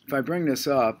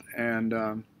 and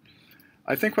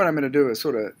I think what I'm going to do is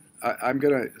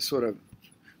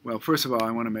well, first of all,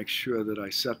 I want to make sure that I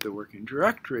set the working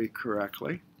directory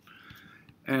correctly.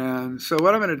 And so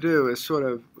what I'm going to do is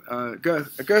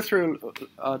go through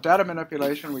data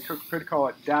manipulation. We could call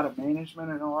it data management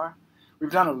in R.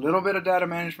 We've done a little bit of data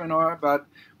management in R, but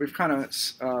we've kind of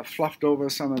fluffed over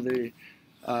some of the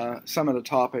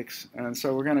topics. And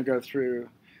so we're going to go through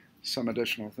some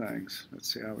additional things.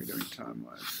 Let's see how we're doing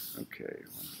time-wise. Okay,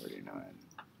 1:39.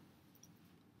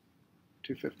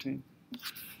 2:15.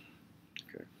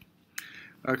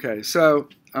 Okay, so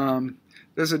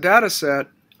there's a data set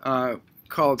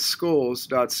called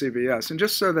schools.cbs, and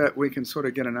just so that we can sort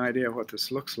of get an idea of what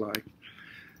this looks like.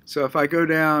 So if I go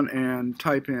down and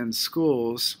type in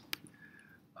schools,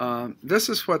 this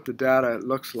is what the data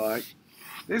looks like.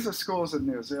 These are schools in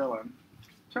New Zealand.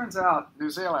 Turns out New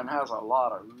Zealand has a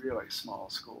lot of really small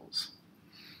schools.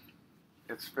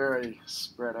 It's very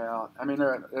spread out. I mean,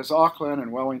 there's Auckland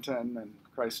and Wellington and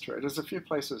Christchurch. There's a few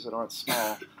places that aren't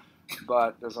small,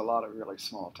 but there's a lot of really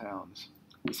small towns.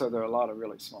 So there are a lot of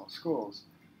really small schools.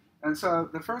 And so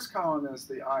the first column is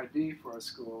the ID for a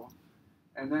school,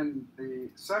 and then the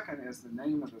second is the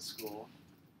name of the school,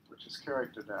 which is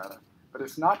character data. But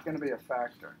it's not going to be a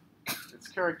factor. It's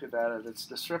character data that's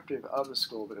descriptive of the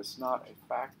school, but it's not a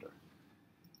factor.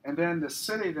 And then the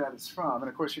city that it's from, and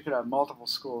of course you could have multiple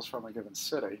schools from a given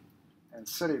city, and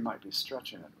city might be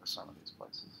stretching it with some of these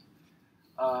places.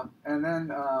 And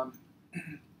then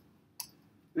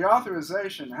the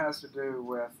authorization has to do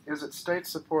with, is it state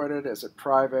supported, is it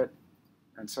private,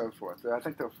 and so forth. I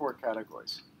think there are 4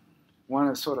 categories. One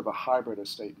is sort of a hybrid of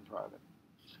state and private.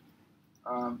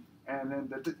 And then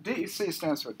the DEC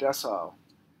stands for decile.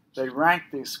 They rank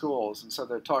these schools, and so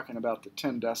they're talking about the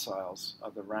 10 deciles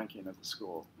of the ranking of the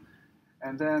school.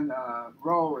 And then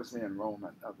row is the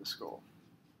enrollment of the school.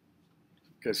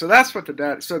 Okay, so that's what the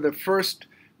data, so the first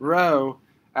row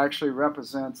actually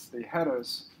represents the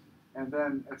headers, and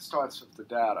then it starts with the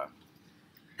data.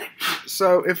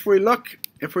 So if we look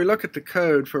at the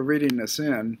code for reading this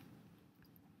in,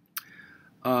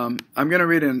 I'm going to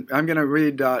read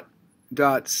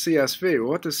 .csv. Well,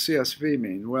 what does CSV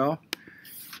mean? Well,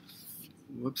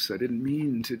 whoops, I didn't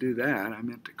mean to do that. I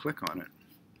meant to click on it.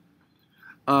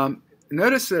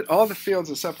 Notice that all the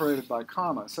fields are separated by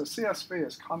comma. So CSV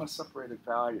is comma-separated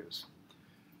values.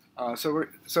 So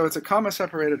it's a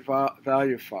comma-separated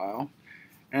value file.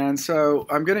 And so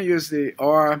I'm going to use the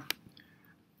R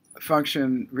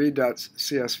function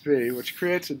read.csv, which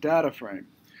creates a data frame.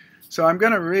 So I'm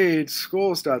going to read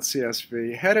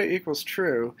schools.csv, header equals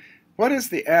true. What does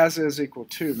the as is equal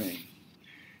to mean?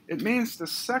 It means the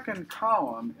second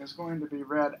column is going to be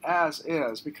read as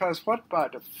is, because what by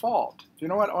default, do you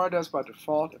know what R does by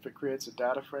default if it creates a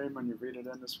data frame when you read it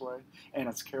in this way, and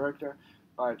its character?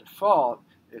 By default,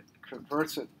 it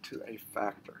converts it to a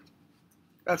factor.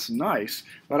 That's nice,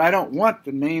 but I don't want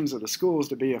the names of the schools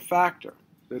to be a factor.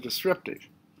 They're descriptive.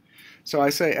 So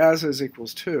I say as is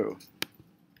equals to.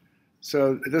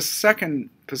 So this second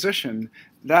position,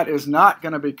 that is not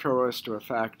going to be coerced to a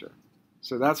factor.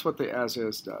 So that's what the as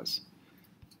is does.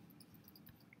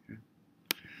 Okay.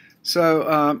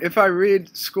 So if I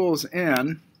read schools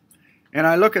in, and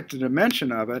I look at the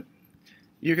dimension of it,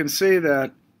 you can see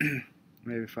that,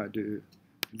 maybe if I do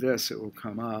this, it will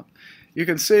come up. You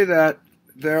can see that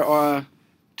there are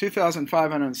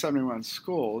 2,571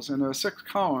 schools, and there are 6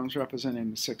 columns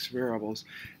representing the 6 variables.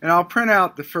 And I'll print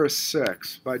out the first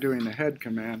 6 by doing the head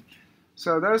command.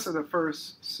 So those are the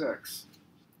first 6.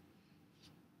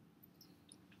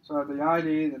 So the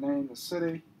ID, the name, the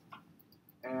city,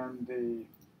 and the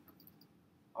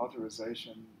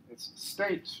authorization. It's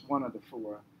state's one of the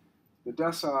 4, the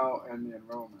decile, and the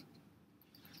enrollment.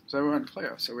 Is everyone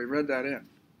clear? So we read that in.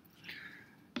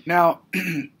 Now,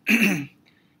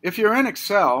 if you're in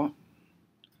Excel,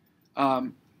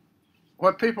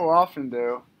 what people often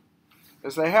do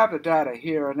is they have the data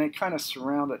here and they kind of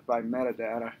surround it by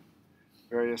metadata,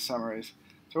 various summaries.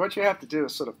 So what you have to do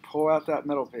is sort of pull out that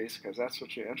middle piece, because that's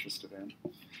what you're interested in.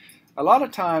 A lot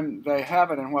of time they have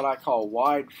it in what I call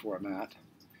wide format,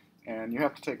 and you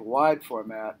have to take wide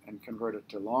format and convert it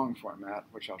to long format,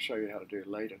 which I'll show you how to do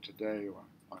later today or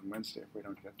on Wednesday if we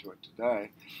don't get to it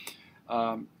today.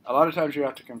 A lot of times you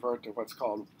have to convert to what's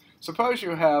called, suppose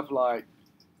you have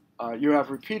you have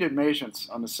repeated measurements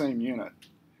on the same unit.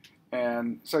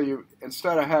 And so you,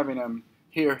 instead of having them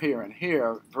here, here, and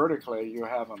here, vertically, you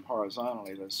have them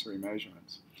horizontally, those 3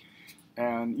 measurements.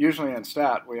 And usually in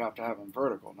stat, we have to have them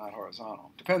vertical, not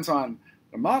horizontal. Depends on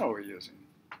the model we're using.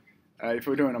 If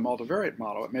we're doing a multivariate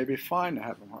model, it may be fine to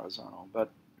have them horizontal.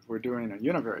 But if we're doing a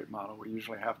univariate model, we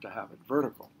usually have to have it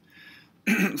vertical.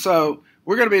 So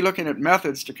we're going to be looking at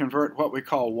methods to convert what we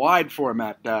call wide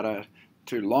format data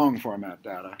to long format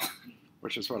data,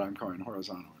 which is what I'm calling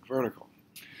horizontal and vertical.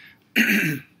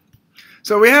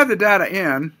 So we have the data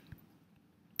in.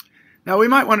 Now we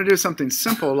might want to do something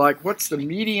simple, like what's the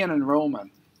median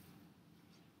enrollment?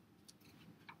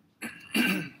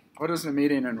 What is the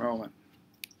median enrollment?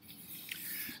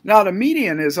 Now the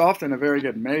median is often a very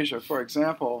good measure. For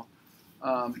example,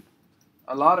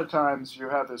 a lot of times you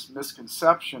have this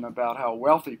misconception about how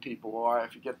wealthy people are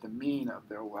if you get the mean of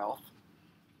their wealth,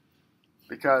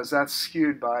 because that's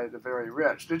skewed by the very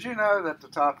rich. Did you know that the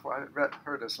top, I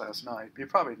heard this last night, you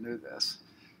probably knew this,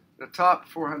 the top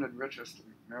 400 richest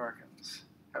Americans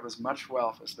have as much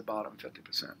wealth as the bottom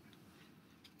 50%.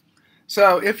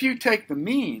 So if you take the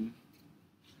mean,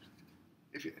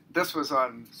 this was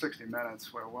on 60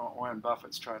 Minutes where Warren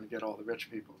Buffett's trying to get all the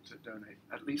rich people to donate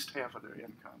at least half of their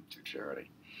income to charity.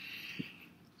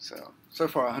 So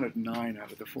far 109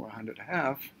 out of the 400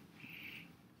 have,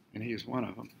 and he's one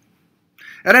of them.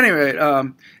 At any rate,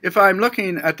 if I'm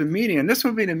looking at the median, this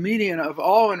would be the median of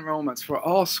all enrollments for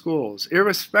all schools,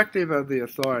 irrespective of the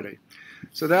authority.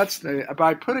 So that's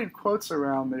by putting quotes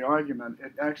around the argument,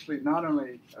 it actually not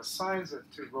only assigns it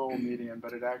to roll median,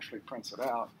 but it actually prints it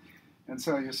out. And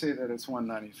so you see that it's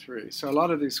 193. So a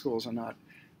lot of these schools are not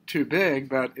too big,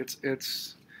 but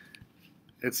it's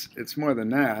more than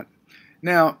that.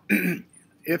 Now,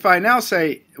 if I now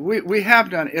say, we have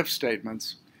done if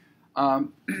statements,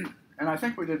 and I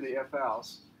think we did the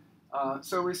if-else.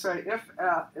 So we say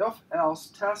if-else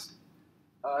test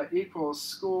equals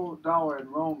school dollar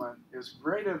enrollment is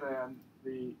greater than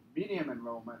the median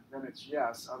enrollment, then it's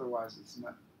yes, otherwise it's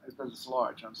not, it's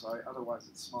large, I'm sorry, otherwise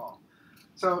it's small.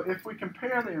 So if we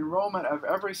compare the enrollment of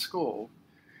every school,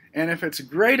 and if it's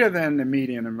greater than the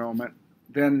median enrollment,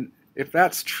 then if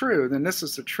that's true, then this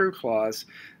is the true clause,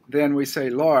 then we say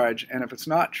large, and if it's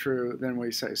not true, then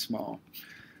we say small.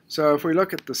 So if we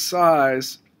look at the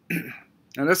size,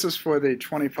 and this is for the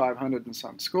 2,500 and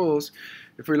some schools,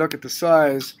 if we look at the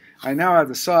size, I now have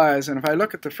the size, and if I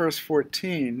look at the first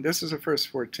 14, this is the first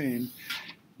 14,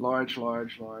 large,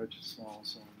 large, large, small,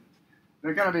 small. There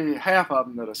are going to be half of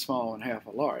them that are small and half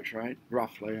are large, right?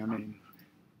 Roughly, I mean.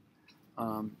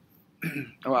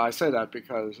 Well, I say that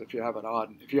because if you have an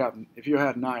odd, if you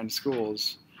had 9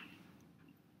 schools,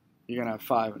 you're going to have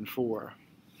 5 and 4.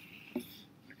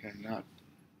 Okay, not.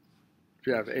 If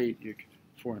you have 8, you can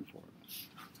 4 and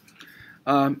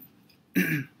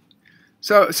 4.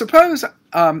 So suppose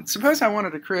I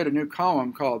wanted to create a new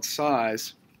column called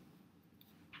size.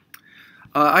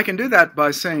 I can do that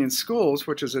by saying schools,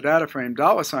 which is a data frame,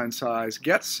 $size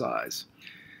gets size.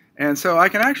 And so I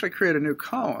can actually create a new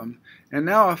column. And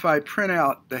now if I print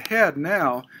out the head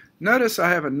now, notice I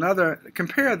have another,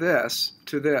 compare this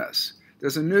to this.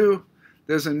 There's a new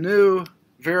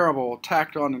variable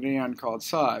tacked on at the end called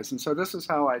size. And so this is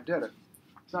how I did it.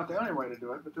 It's not the only way to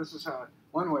do it, but this is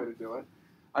one way to do it.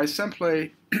 I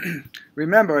simply,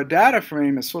 remember, a data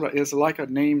frame is like a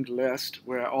named list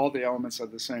where all the elements are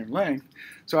the same length.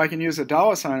 So I can use a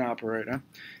 $ operator.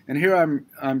 And here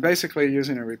I'm basically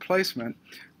using a replacement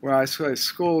where I say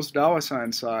schools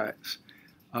 $size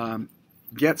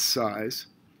gets size.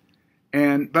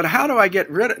 But how do I get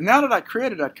rid of, now that I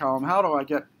created that column, how do I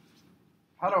get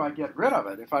rid of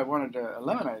it if I wanted to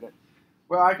eliminate it?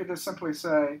 Well, I could just simply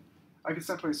say,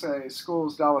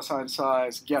 schools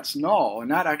 $size gets null, and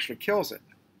that actually kills it.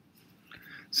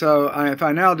 So if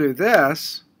I now do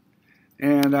this,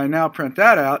 and I now print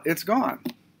that out, it's gone.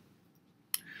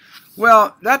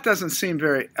 Well, that doesn't seem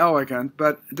very elegant,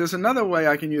 but there's another way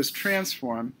I can use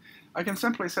transform. I can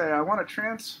simply say I want to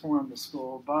transform the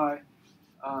school by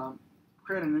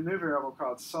creating a new variable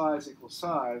called size equals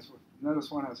size.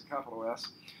 Notice one has a capital S.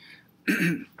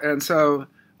 And so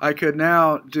I could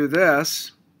now do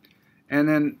this, and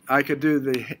then I could do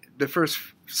the first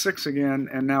 6 again,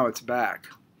 and now it's back.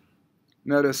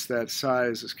 Notice that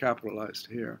size is capitalized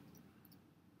here.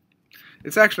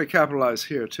 It's actually capitalized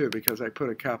here too because I put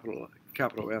a capital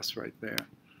S right there.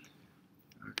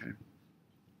 Okay.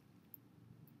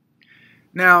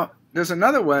 Now there's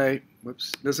another way.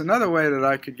 Whoops. There's another way that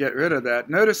I could get rid of that.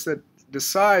 Notice that the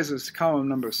size is column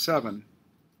number 7.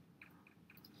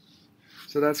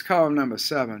 So that's column number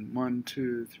 7. 1,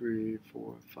 2, 3,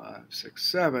 4, 5, 6,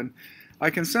 7. I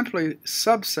can simply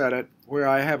subset it where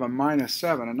I have a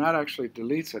 -7, and that actually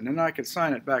deletes it. And then I could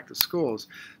assign it back to schools.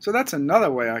 So that's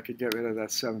another way I could get rid of that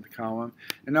 7th column.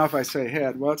 And now if I say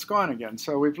head, well, it's gone again.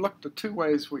 So we've looked at 2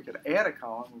 ways we could add a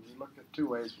column. We've looked at 2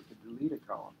 ways we could delete a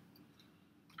column.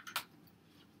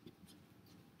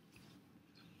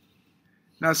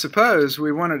 Now suppose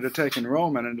we wanted to take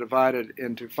enrollment and divide it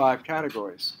into 5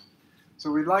 categories.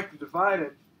 So we'd like to divide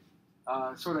it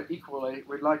sort of equally.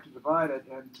 We'd like to divide it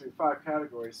into 5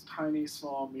 categories: tiny,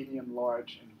 small, medium,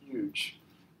 large, and huge.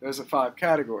 Those are 5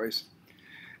 categories.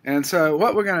 And so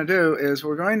what we're going to do is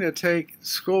we're going to take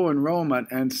school enrollment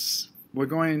and we're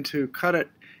going to cut it.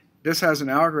 This has an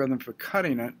algorithm for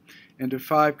cutting it into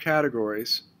 5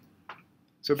 categories.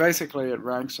 So basically it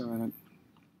ranks them, and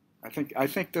I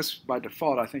think this by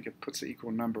default, I think it puts the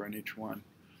equal number in each one.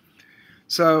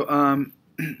 So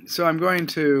so I'm going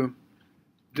to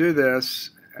do this,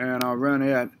 and I'll run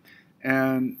it,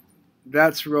 and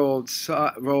that's roll.size.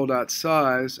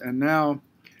 And now,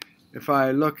 if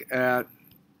I look at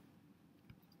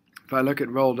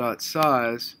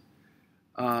roll.size,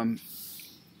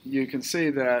 you can see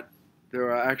that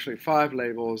there are actually 5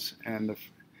 labels, and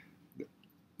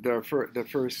the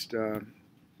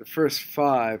first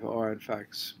 5 are in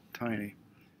fact tiny.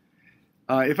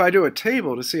 If I do a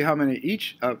table to see how many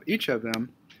each of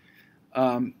them,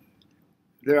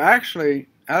 there are actually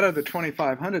out of the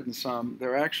 2,500 and some,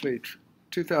 there are actually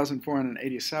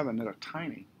 2,487 that are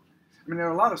tiny. I mean, there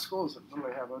are a lot of schools that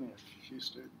literally have only a few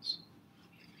students.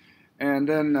 And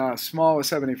then small is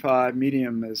 75,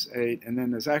 medium is 8, and then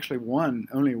there's actually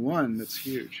only one that's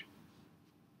huge.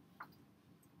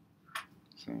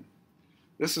 So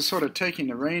this is sort of taking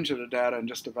the range of the data and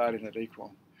just dividing it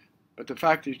equal. But the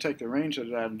fact that you take the range of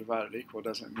the data and divide it equal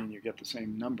doesn't mean you get the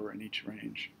same number in each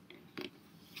range.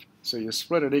 So you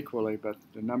split it equally, but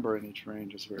the number in each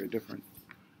range is very different.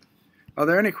 Are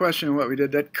there any question on what we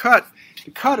did? The cut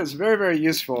is very, very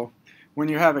useful when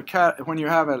you have a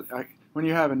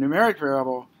numeric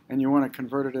variable and you want to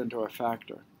convert it into a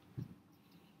factor.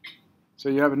 So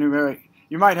you have a numeric.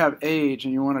 You might have age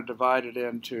and you want to divide it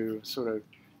into sort of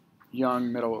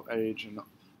young, middle age, and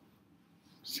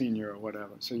senior or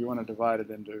whatever. So you want to divide it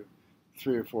into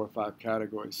 3 or 4 or 5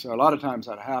 categories. So a lot of times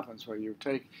that happens where you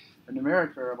take a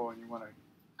numeric variable and you want to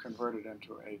convert it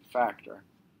into a factor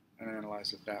and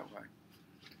analyze it that way.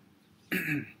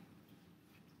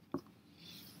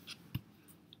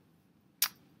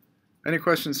 Any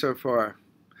questions so far?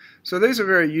 So these are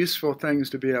very useful things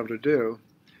to be able to do.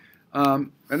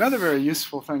 Another very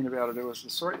useful thing to be able to do is to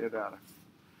sort your data.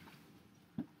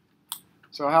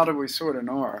 So how do we sort an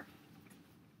R?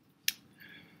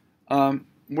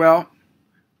 Well,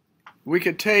 we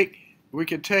could take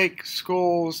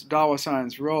schools, dollar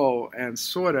signs, row, and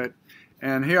sort it.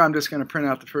 And here I'm just going to print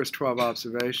out the first 12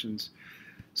 observations.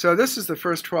 So this is the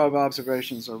first 12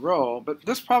 observations of row, but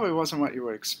this probably wasn't what you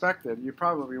would expected. You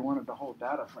probably wanted the whole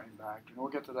data frame back, and we'll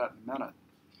get to that in a minute.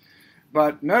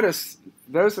 But notice,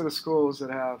 those are the schools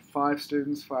that have 5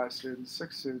 students, 5 students,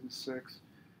 6 students, 6.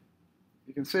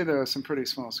 You can see there are some pretty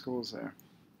small schools there.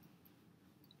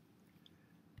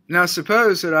 Now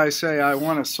suppose that I say I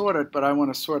want to sort it, but I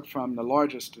want to sort from the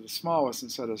largest to the smallest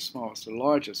instead of the smallest to the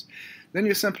largest. Then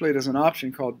you simply, there's an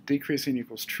option called decreasing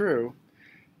equals true.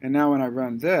 And now when I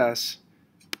run this,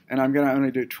 and I'm going to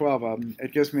only do 12 of them,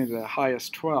 it gives me the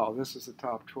highest 12. This is the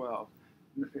top 12.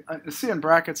 See in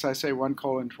brackets I say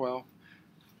 1:12.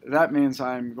 That means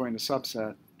I'm going to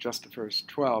subset just the first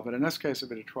 12. But in this case,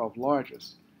 it'll be the 12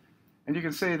 largest. And you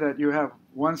can see that you have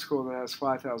one school that has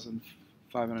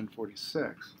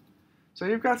 5,546. So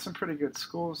you've got some pretty good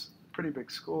schools, pretty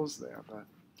big schools there.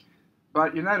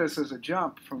 But you notice there's a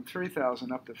jump from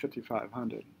 3,000 up to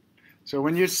 5,500. So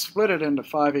when you split it into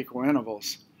 5 equal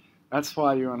intervals, that's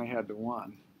why you only had the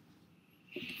 1.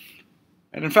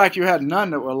 And in fact, you had none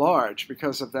that were large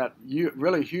because of that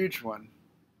really huge one.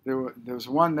 There was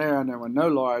one there, and there were no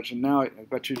large, and now,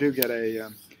 but you do get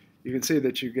a. You can see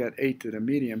that you get 8 to the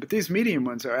medium, but these medium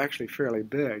ones are actually fairly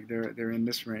big. They're in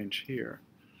this range here.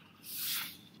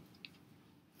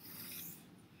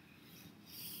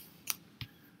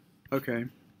 Okay.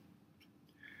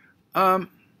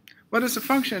 Well, there's a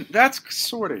function, that's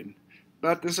sorting,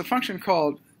 but there's a function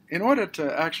called, in order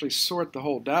to actually sort the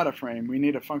whole data frame, we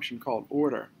need a function called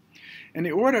order. And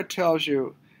the order tells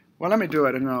you, well, let me do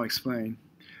it and then I'll explain.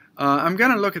 I'm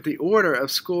going to look at the order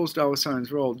of schools, dollar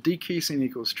signs, roll, decreasing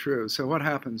equals true. So what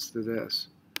happens to this?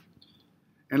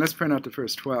 And let's print out the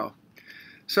first 12.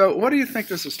 So what do you think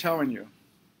this is telling you?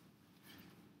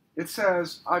 It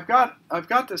says, I've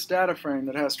got this data frame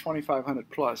that has 2,500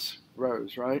 plus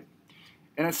rows, right?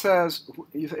 And it says,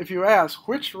 if you ask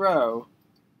which row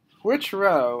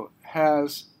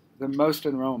has the most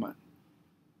enrollment,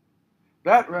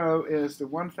 that row is the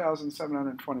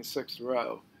 1,726th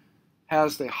row,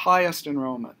 has the highest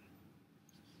enrollment.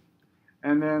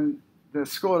 And then the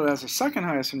school that has the second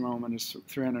highest enrollment is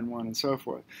 301 and so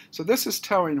forth. So this is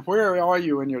telling where are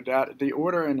you in your data, the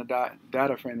order in the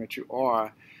data frame that you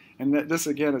are. And this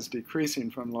again is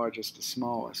decreasing from largest to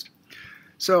smallest.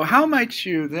 So how might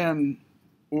you then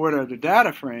order the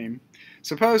data frame?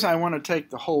 Suppose I want to take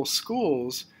the whole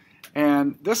schools,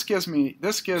 and this gives me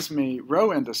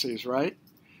row indices, right?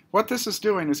 What this is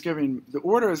doing is the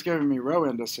order is giving me row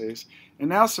indices, and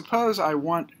now suppose I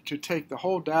want to take the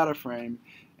whole data frame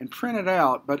and print it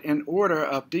out, but in order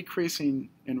of decreasing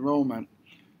enrollment.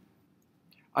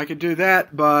 I could do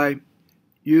that by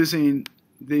using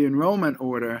the enrollment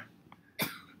order.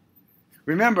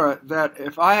 Remember that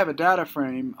if I have a data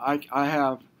frame, I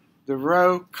have the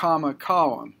row, comma,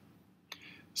 column.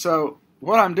 So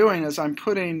what I'm doing is I'm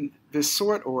putting this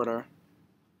sort order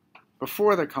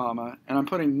before the comma, and I'm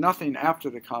putting nothing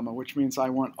after the comma, which means I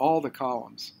want all the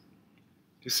columns.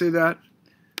 Do you see that?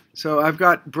 So I've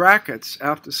got brackets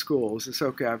after schools. It's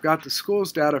okay. I've got the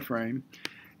schools data frame,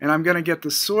 and I'm going to get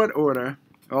the sort order,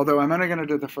 although I'm only going to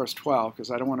do the first 12 because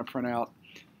I don't want to print out,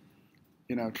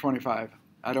 25.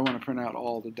 I don't want to print out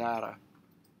all the data.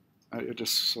 It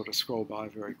just sort of scroll by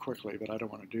very quickly, but I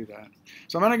don't want to do that.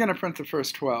 So I'm only going to print the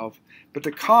first 12, but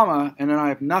the comma and then I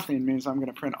have nothing means I'm going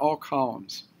to print all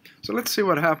columns. So let's see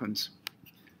what happens.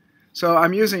 So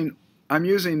I'm using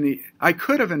I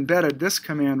could have embedded this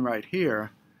command right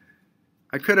here.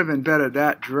 I could have embedded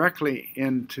that directly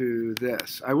into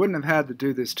this. I wouldn't have had to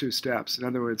do this 2 steps. In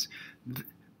other words,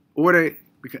 order,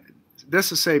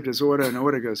 this is saved as order and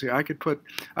order goes here. I could put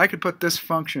this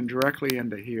function directly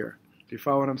into here. Do you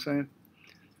follow what I'm saying?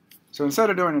 So instead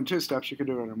of doing it in 2 steps, you could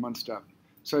do it in 1 step.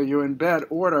 So you embed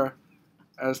order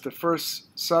as the first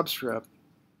subscript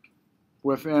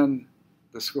within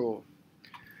the school.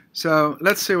 So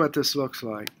let's see what this looks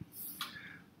like.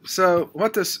 So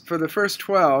for the first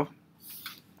 12,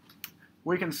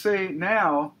 we can see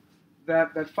now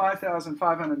that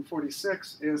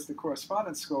 5,546 is the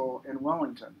correspondence school in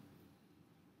Wellington.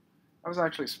 I was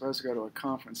actually supposed to go to a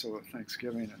conference over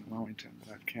Thanksgiving in Wellington,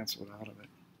 but I've canceled out of it.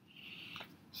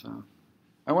 So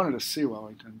I wanted to see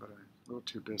Wellington, but I'm a little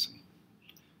too busy.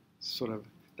 Sort of,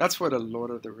 that's where the Lord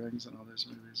of the Rings and all those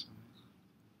movies are.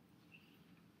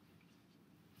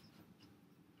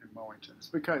 In Wellington, it's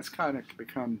kind of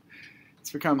become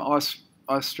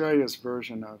Australia's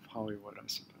version of Hollywood, I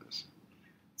suppose.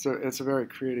 So it's a very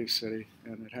creative city,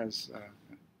 and it has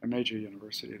a major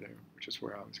university there, which is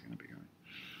where I was going to be going.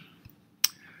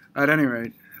 At any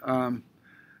rate,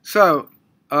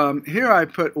 here I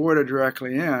put order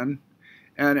directly in,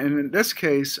 and in this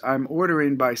case, I'm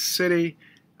ordering by city.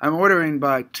 I'm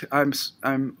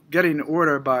getting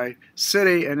order by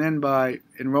city and then by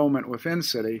enrollment within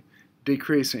city,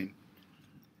 decreasing.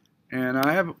 And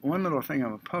I have one little thing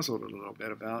I'm puzzled a little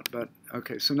bit about, but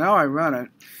okay, so now I run it,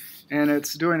 and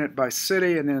it's doing it by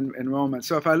city and then enrollment.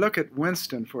 So if I look at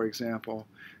Winston, for example,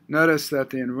 notice that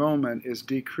the enrollment is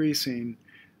decreasing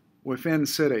within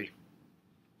city.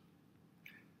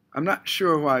 I'm not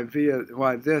sure why V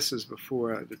is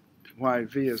before the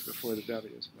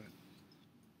W's,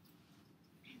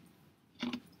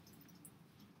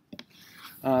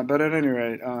 but at any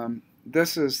rate,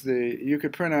 this is you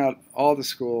could print out all the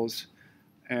schools,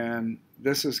 and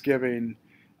this is giving,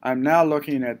 I'm now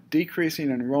looking at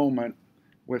decreasing enrollment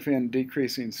within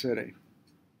decreasing city.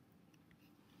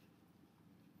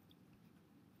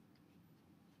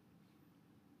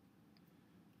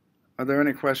 Are there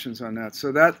any questions on that?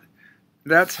 So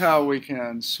that's how we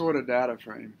can sort a data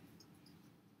frame.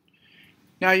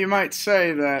 Now you might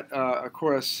say that, of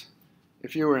course,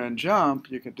 if you were in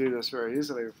JMP, you could do this very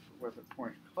easily with a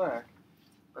point and click.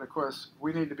 But of course,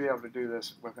 we need to be able to do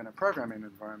this within a programming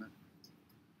environment.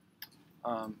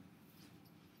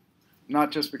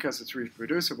 Not just because it's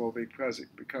reproducible, because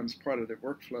it becomes part of the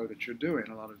workflow that you're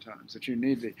doing a lot of times. That you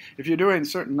need if you're doing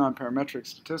certain non-parametric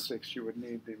statistics, you would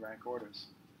need the rank orders.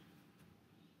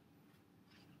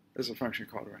 There's a function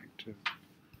called rank too.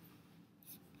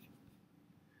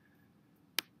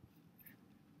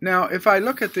 Now, if I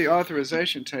look at the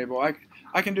authorization table,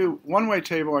 I can do one-way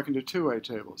table, I can do two-way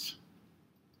tables.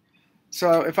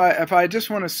 So if I just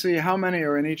want to see how many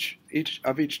are in each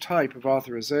type of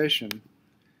authorization,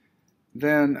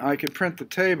 then I could print the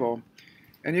table,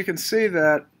 and you can see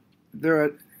that there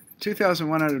are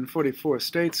 2,144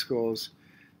 state schools.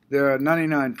 There are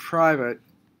 99 private.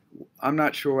 I'm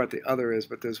not sure what the other is,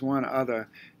 but there's one other.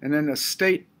 And then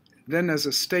there's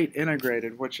a state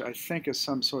integrated, which I think is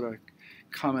some sort of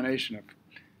combination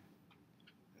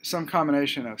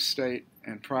of state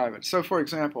and private. So for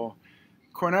example,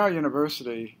 Cornell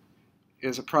University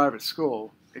is a private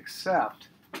school, except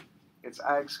its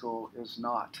ag school is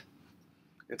not.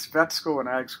 Its vet school and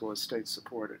ag school is state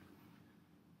supported.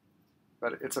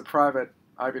 But it's a private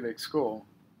Ivy League school,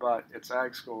 but its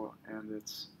ag school and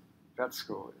its vet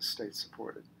school is state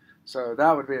supported. So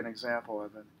that would be an example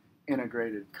of an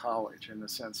integrated college in the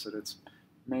sense that it's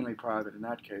mainly private in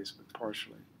that case, but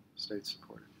partially state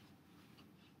supported.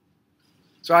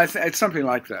 So it's something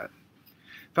like that.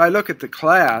 If I look at the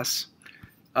class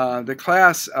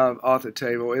of author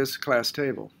table is class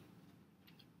table.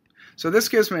 So this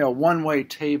gives me a one-way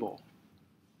table.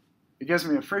 It gives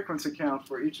me a frequency count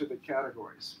for each of the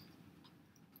categories.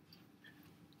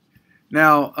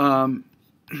 Now,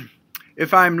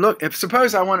 if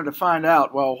suppose I wanted to find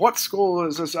out, well, what school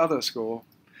is this other school?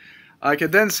 I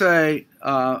could then say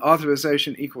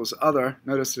authorization equals other.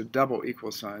 Notice the double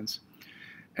equal signs.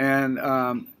 And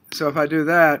so if I do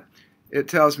that, it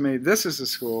tells me this is a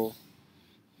school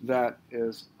that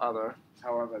is other.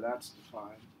 However, that's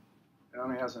defined. It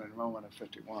only has an enrollment of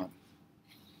 51.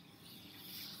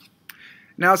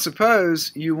 Now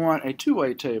suppose you want a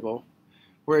two-way table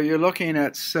where you're looking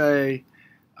at, say,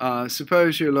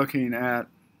 suppose you're looking at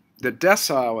the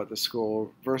decile of the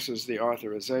school versus the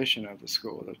authorization of the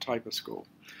school, the type of school.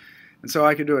 And so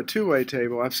I could do a two-way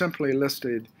table. I've simply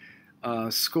listed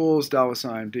schools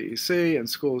 $DEC and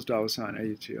schools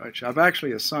 $AUTH. I've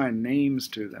actually assigned names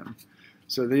to them,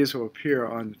 so these will appear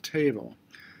on the table.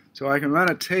 So I can run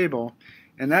a table,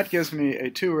 and that gives me a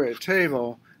two-way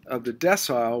table of the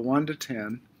decile 1 to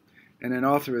 10, and then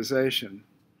authorization.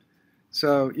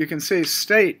 So you can see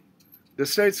the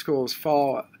state schools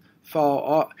fall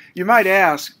off. You might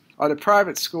ask, are the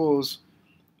private schools,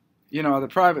 are the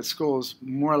private schools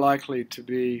more likely to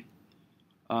be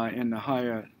in the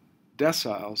higher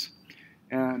deciles?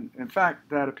 And in fact,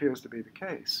 that appears to be the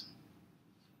case.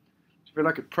 If you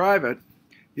look at private,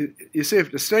 you see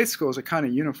if the state schools are kind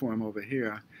of uniform over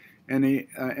here, and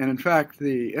in fact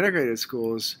the integrated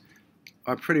schools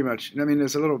are pretty much,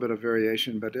 there's a little bit of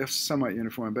variation, but they're somewhat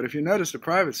uniform. But if you notice the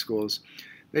private schools,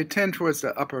 they tend towards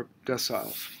the upper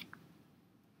deciles.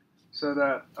 So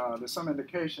that there's some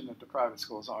indication that the private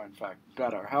schools are in fact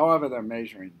better. However, they're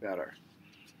measuring better.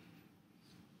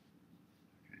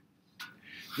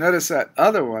 Notice that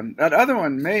other one. That other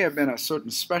one may have been a certain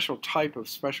special type of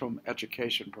special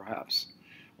education, perhaps,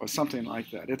 or something like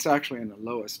that. It's actually in the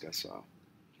lowest decile.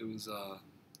 It was a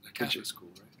Catholic school,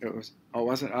 right? It was. Oh,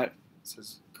 wasn't I? It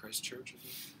says Christchurch, is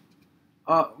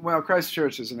it? Well,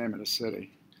 Christchurch is the name of the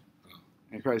city,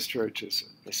 and Christchurch is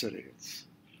the city.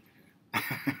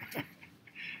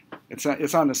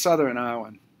 It's on the southern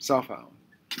island, South Island.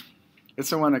 It's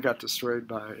the one that got destroyed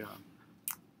by the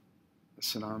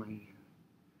tsunami.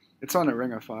 It's on the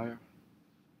Ring of Fire.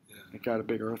 Yeah. It got a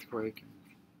big earthquake.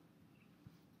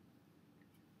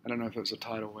 I don't know if it was a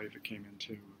tidal wave that came in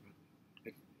too,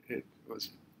 but it was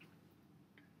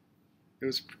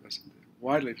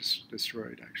widely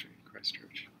destroyed, actually,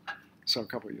 Christchurch. So a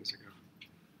couple of years ago.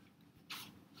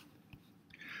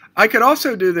 I could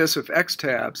also do this with X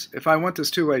tabs. If I want this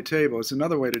two-way table, it's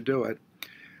another way to do it.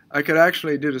 I could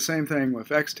actually do the same thing with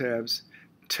X tabs.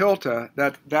 Tilde,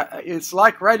 that it's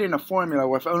like writing a formula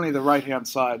with only the right-hand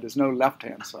side. There's no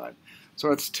left-hand side.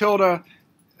 So it's tilde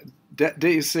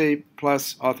DEC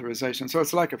plus authorization. So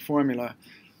it's like a formula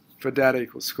for data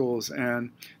equals schools,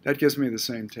 and that gives me the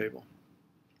same table.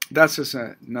 That's just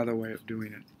another way of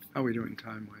doing it. How are we doing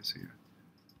time-wise here?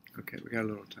 Okay, we got a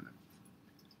little time.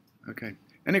 Okay.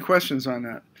 Any questions on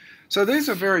that? So these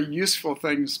are very useful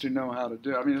things to know how to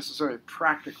do. This is very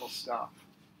practical stuff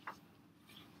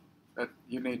that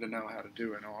you need to know how to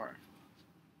do in R.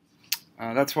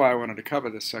 That's why I wanted to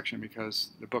cover this section, because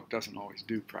the book doesn't always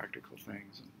do practical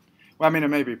things. Well, it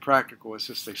may be practical. It's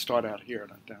just they start out here,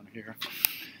 not down here.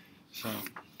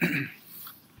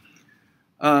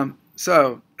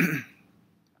 So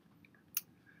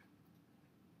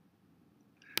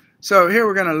here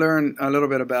we're going to learn a little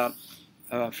bit about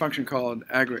a function called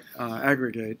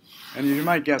aggregate. And you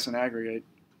might guess an aggregate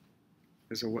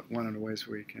is one of the ways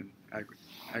we can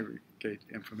aggregate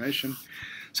information.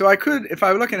 So I could, if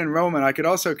I look at enrollment, I could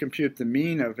also compute the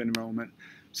mean of enrollment.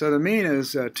 So the mean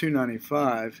is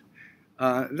 295.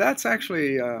 That's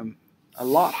actually a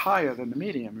lot higher than the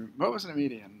median. What was the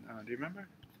median? Do you remember?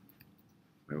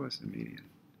 Where was the median?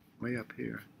 Way up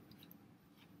here.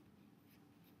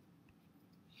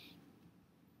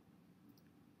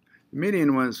 The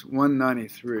median was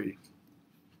 193.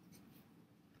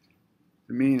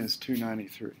 The mean is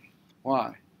 293.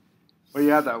 Why? Well,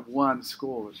 you have that one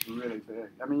school that's really big.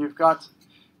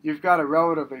 You've got a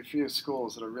relatively few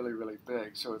schools that are really, really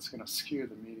big, so it's going to skew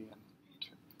the median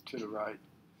to the right.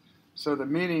 So the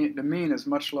mean is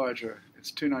much larger.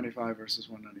 It's 295 versus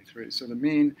 193. So the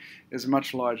mean is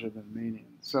much larger than the median.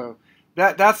 So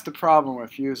that's the problem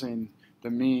with using the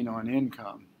mean on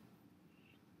income.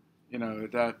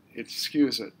 That it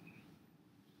skews it.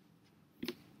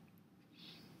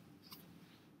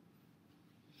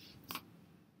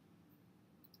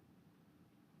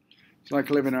 It's like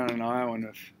living on an island.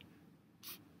 If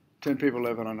 10 people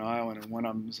live on an island and one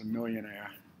of them is a millionaire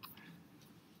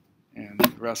and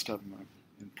the rest of them are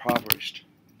impoverished.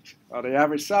 Well, the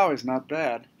average salary is not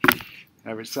bad.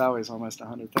 Average salary is almost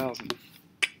 $100,000.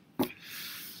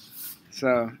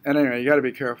 So, at any rate, you got to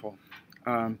be careful.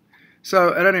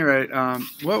 So, at any rate,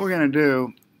 what we're going to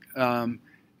do,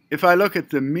 if I look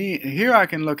at the mean, here I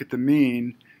can look at the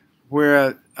mean,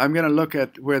 where I'm going to look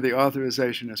at where the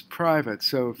authorization is private.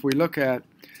 So, if I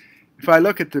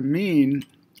look at the mean,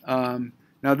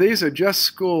 now these are just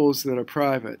schools that are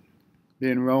private, the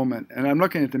enrollment, and I'm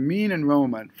looking at the mean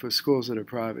enrollment for schools that are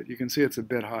private. You can see it's a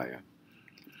bit higher.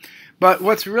 But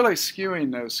what's really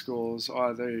skewing those schools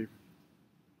are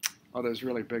those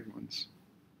really big ones.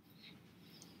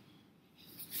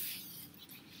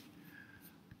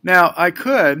 Now, I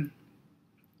could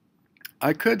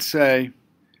I could say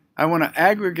I want to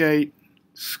aggregate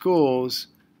schools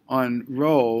on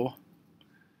roll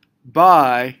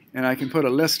by, and I can put a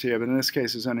list here, but in this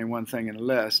case there's only one thing in a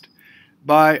list,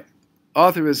 by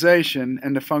authorization,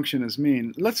 and the function is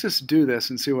mean. Let's just do this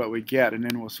and see what we get, and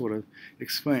then we'll sort of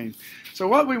explain. So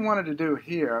what we wanted to do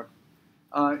here,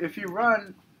 if you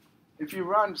run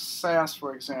SAS,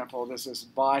 for example, there's this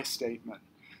by statement.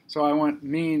 So I want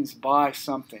means by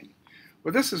something.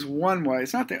 Well, this is one way.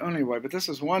 It's not the only way, but this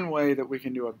is one way that we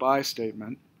can do a by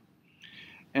statement.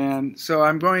 And so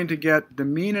I'm going to get the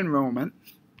mean enrollment.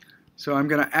 So I'm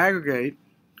going to aggregate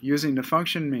using the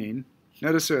function mean.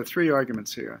 Notice there are three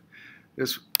arguments here.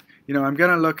 I'm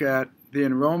going to look at the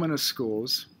enrollment of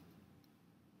schools,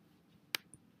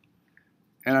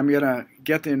 and I'm going to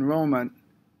get the enrollment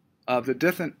of the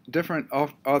different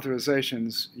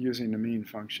authorizations using the mean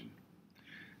function.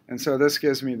 And so this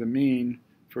gives me the mean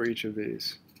for each of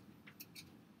these.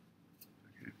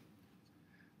 Okay.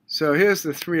 So here's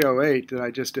the 308 that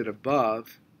I just did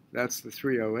above. That's the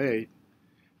 308.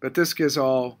 But this gives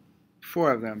all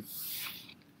four of them.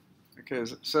 Okay,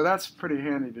 so that's pretty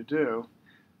handy to do.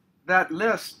 That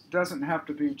list doesn't have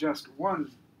to be just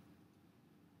one,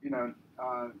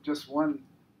 just one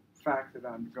fact that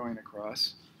I'm going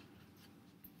across.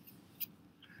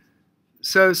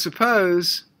 So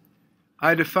suppose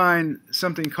I define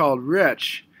something called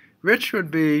rich. Rich would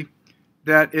be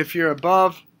that if you're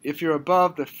above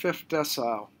the fifth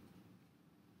decile,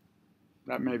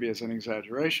 that maybe is an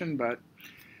exaggeration, but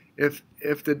if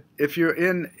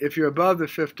you're above the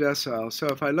fifth decile, so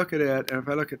if I look at it and if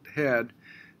I look at the head,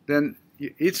 then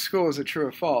each school is a true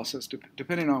or false. It's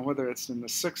depending on whether it's in the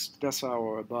sixth decile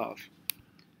or above.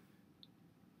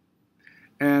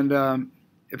 And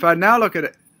if I now look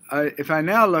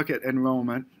at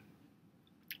enrollment,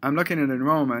 I'm looking at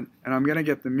enrollment, and I'm going to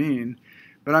get the mean,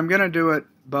 but I'm going to do it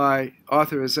by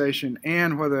authorization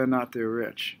and whether or not they're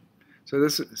rich.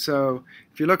 So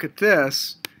if you look at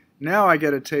this, now I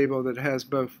get a table that has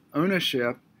both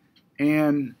ownership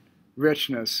and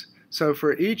richness. So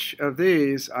for each of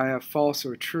these, I have false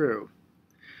or true.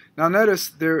 Now notice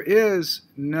there is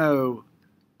no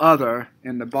other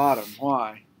in the bottom.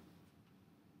 Why?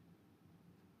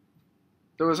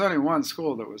 There was only one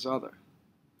school that was other,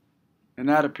 and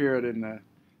that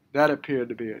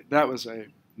was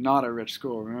not a rich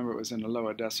school. Remember, it was in the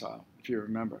lower decile, if you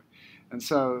remember, and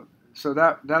so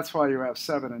that's why you have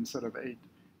 7 instead of 8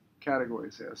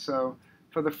 categories here. So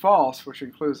for the false, which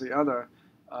includes the other,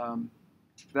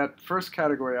 that first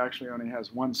category actually only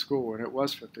has one school, and it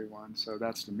was 51. So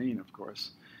that's the mean, of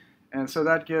course, and so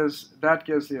that gives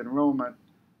the enrollment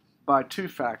by 2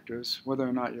 factors, whether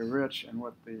or not you're rich and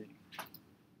what the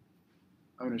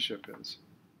ownership is.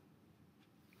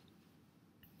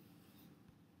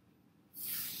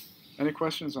 Any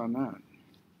questions on that?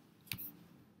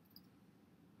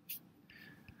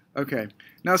 Okay.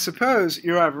 Now suppose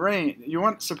you have range.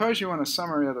 Suppose you want a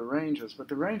summary of the ranges, but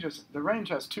the range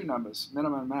has 2 numbers,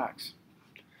 minimum and max.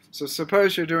 So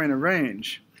suppose you're doing a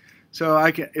range. So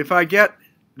if I get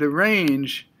the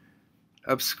range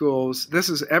of schools, this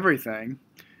is everything.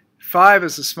 5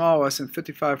 is the smallest, and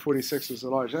 5546 is the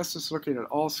largest. That's just looking at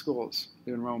all schools,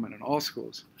 the enrollment in all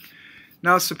schools.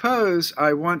 Now suppose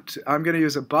I'm going to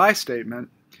use a by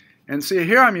statement, and see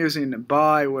here I'm using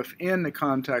by within the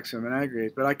context of an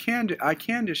aggregate, but I can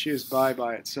just use by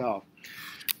itself.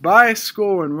 By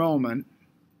school enrollment,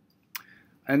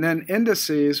 and then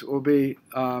indices will be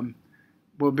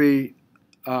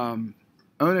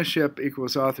ownership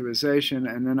equals authorization,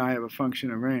 and then I have a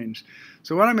function of range.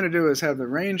 So what I'm going to do is have the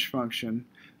range function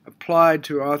applied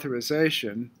to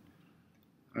authorization.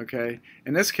 Okay,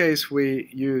 in this case we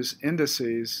use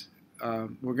indices.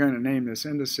 We're going to name this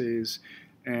indices,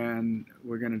 and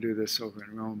we're going to do this over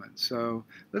enrollment. So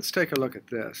let's take a look at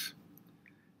this,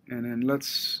 and then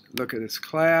let's look at its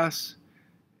class.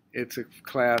 It's a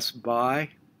class by,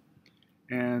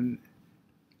 and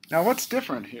now what's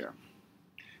different here?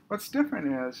 What's different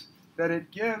is that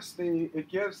it gives the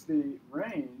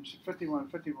range 51,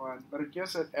 but it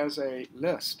gives it as a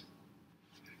list.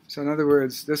 So in other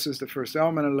words, this is the first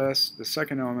element of the list, the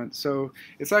second element. So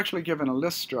it's actually given a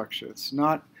list structure. It's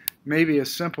not maybe as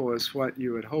simple as what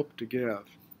you would hope to give.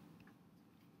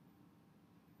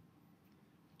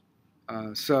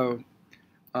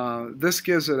 This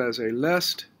gives it as a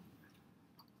list.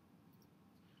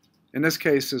 In this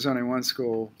case, there's only one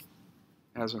school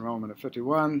has enrollment of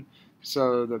 51,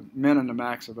 so the min and the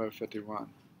max are both 51,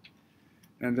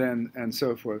 and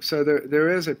so forth. So there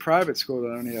is a private school that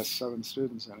only has 7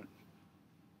 students in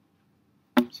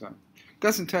it. So it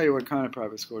doesn't tell you what kind of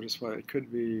private school, just what it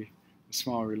could be a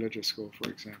small religious school, for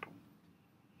example.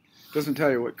 Doesn't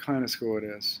tell you what kind of school it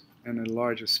is. And the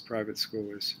largest private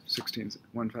school is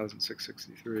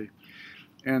 1,663,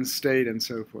 and state and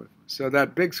so forth. So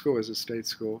that big school is a state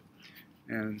school,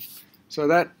 and so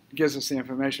that gives us the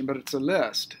information, but it's a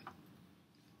list,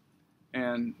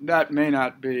 and that may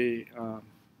not be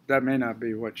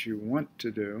what you want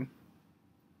to do.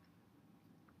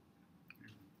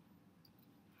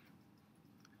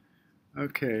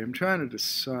 Okay, I'm trying to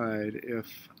decide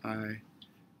if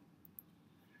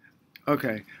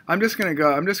Okay, I'm just going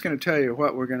to tell you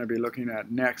what we're going to be looking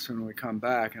at next when we come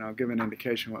back, and I'll give an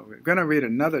indication what we're going to read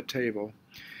another table,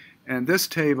 and this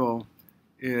table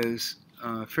is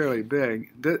fairly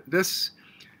big. This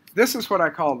is what I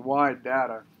call wide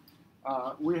data.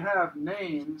 We have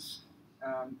names,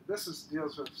 and this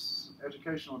deals with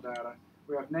educational data.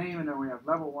 We have name, and then we have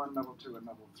level 1, level 2, and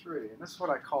level 3, and this is what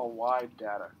I call wide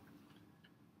data,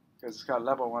 because it's got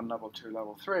level 1, level 2,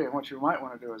 level 3. And what you might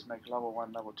want to do is make level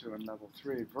 1, level 2, and level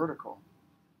 3 vertical,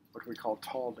 what we call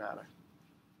tall data.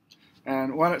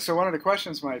 And so one of the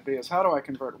questions might be is, how do I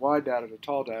convert wide data to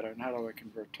tall data, and how do I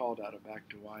convert tall data back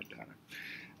to wide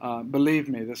data? Believe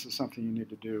me, this is something you need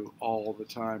to do all the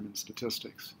time in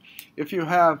statistics. If you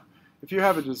have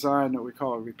a design that we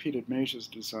call a repeated measures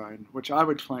design, which I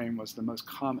would claim was the most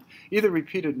common, either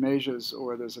repeated measures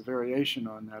or there's a variation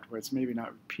on that, where it's maybe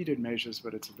not repeated measures,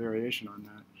 but it's a variation on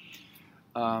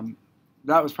that.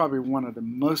 That was probably one of the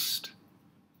most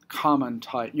common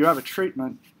type. You have a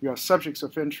treatment, you have subjects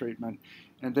within treatment,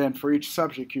 and then for each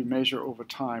subject you measure over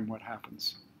time what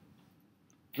happens.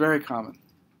 Very common.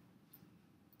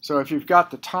 So if you've got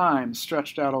the time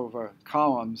stretched out over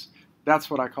columns, that's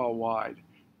what I call wide.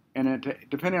 And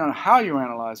depending on how you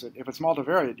analyze it, if it's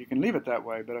multivariate, you can leave it that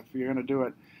way. But if you're going to do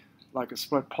it like a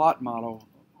split plot model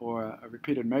or a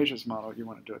repeated measures model, you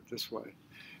want to do it this way.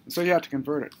 And so you have to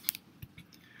convert it.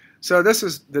 So this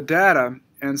is the data.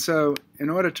 And so in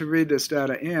order to read this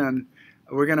data in,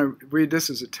 we're going to read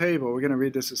this as a table. We're going to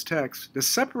read this as text. The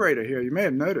separator here, you may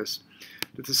have noticed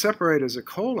that the separator is a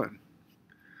colon.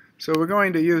 So we're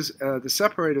going to use, the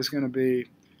separator is going to be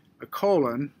a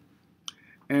colon.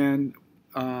 And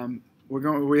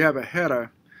we have a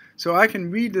header, so I can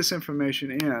read this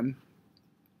information in,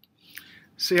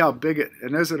 see how big it,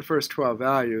 and those are the first 12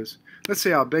 values. Let's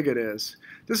see how big it is.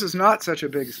 This is not such a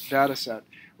big data set.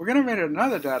 We're going to read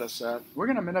another data set. We're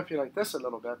going to manipulate this a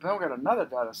little bit. Then we've got another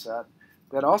data set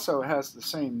that also has the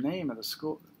same name of the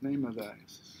school,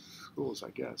 schools, I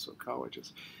guess, or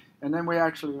colleges. And then we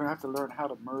actually have to learn how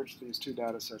to merge these two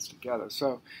data sets together.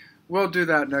 So we'll do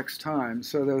that next time.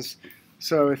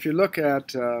 So if you look at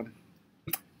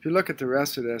the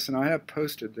rest of this, and I have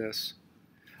posted this,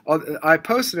 I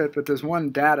posted it, but there's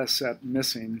one data set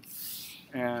missing,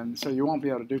 and so you won't be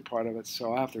able to do part of it.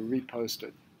 So I have to repost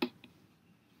it.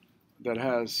 That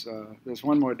has there's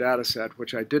one more data set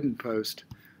which I didn't post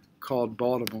called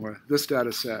Baltimore. This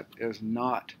data set is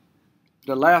not.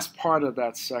 The last part of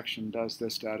that section does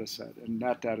this data set, and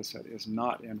that data set is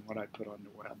not in what I put on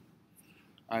the web.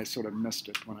 I sort of missed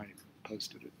it when I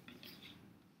posted it.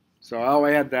 So I'll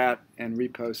add that and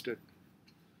repost it.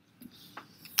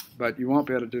 But you won't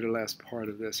be able to do the last part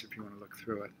of this if you want to look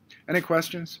through it. Any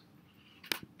questions?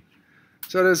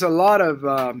 So there's a lot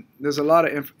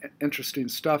of interesting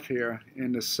stuff here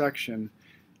in this section,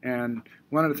 and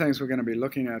one of the things we're going to be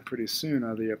looking at pretty soon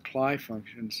are the apply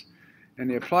functions. And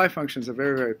the apply functions are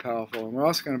very, very powerful. And we're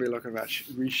also going to be looking at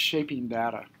reshaping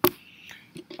data.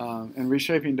 And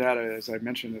reshaping data, as I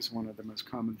mentioned, is one of the most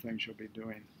common things you'll be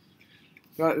doing.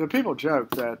 The people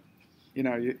joke that,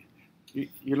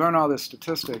 you learn all this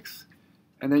statistics,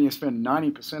 and then you spend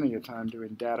 90% of your time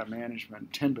doing data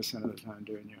management, 10% of the time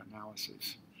doing your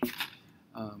analyses.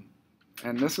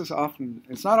 And this is often,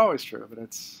 it's not always true, but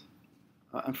it's,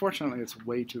 unfortunately, it's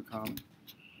way too common.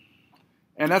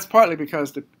 And that's partly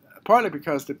because the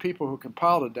people who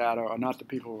compile the data are not the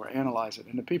people who analyze it,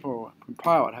 and the people who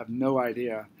compile it have no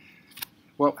idea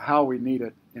how we need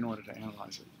it in order to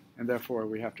analyze it, and therefore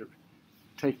we have to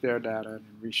take their data and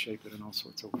reshape it in all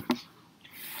sorts of ways.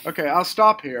 Okay, I'll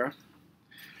stop here,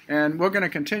 and we're going to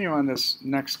continue on this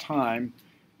next time,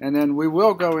 and then we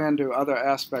will go into other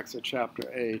aspects of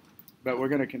Chapter 8, but we're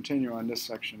going to continue on this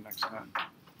section next time.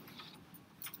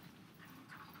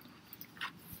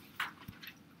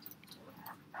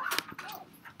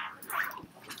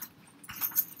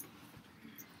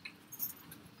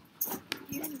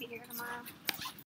 You gonna be here tomorrow?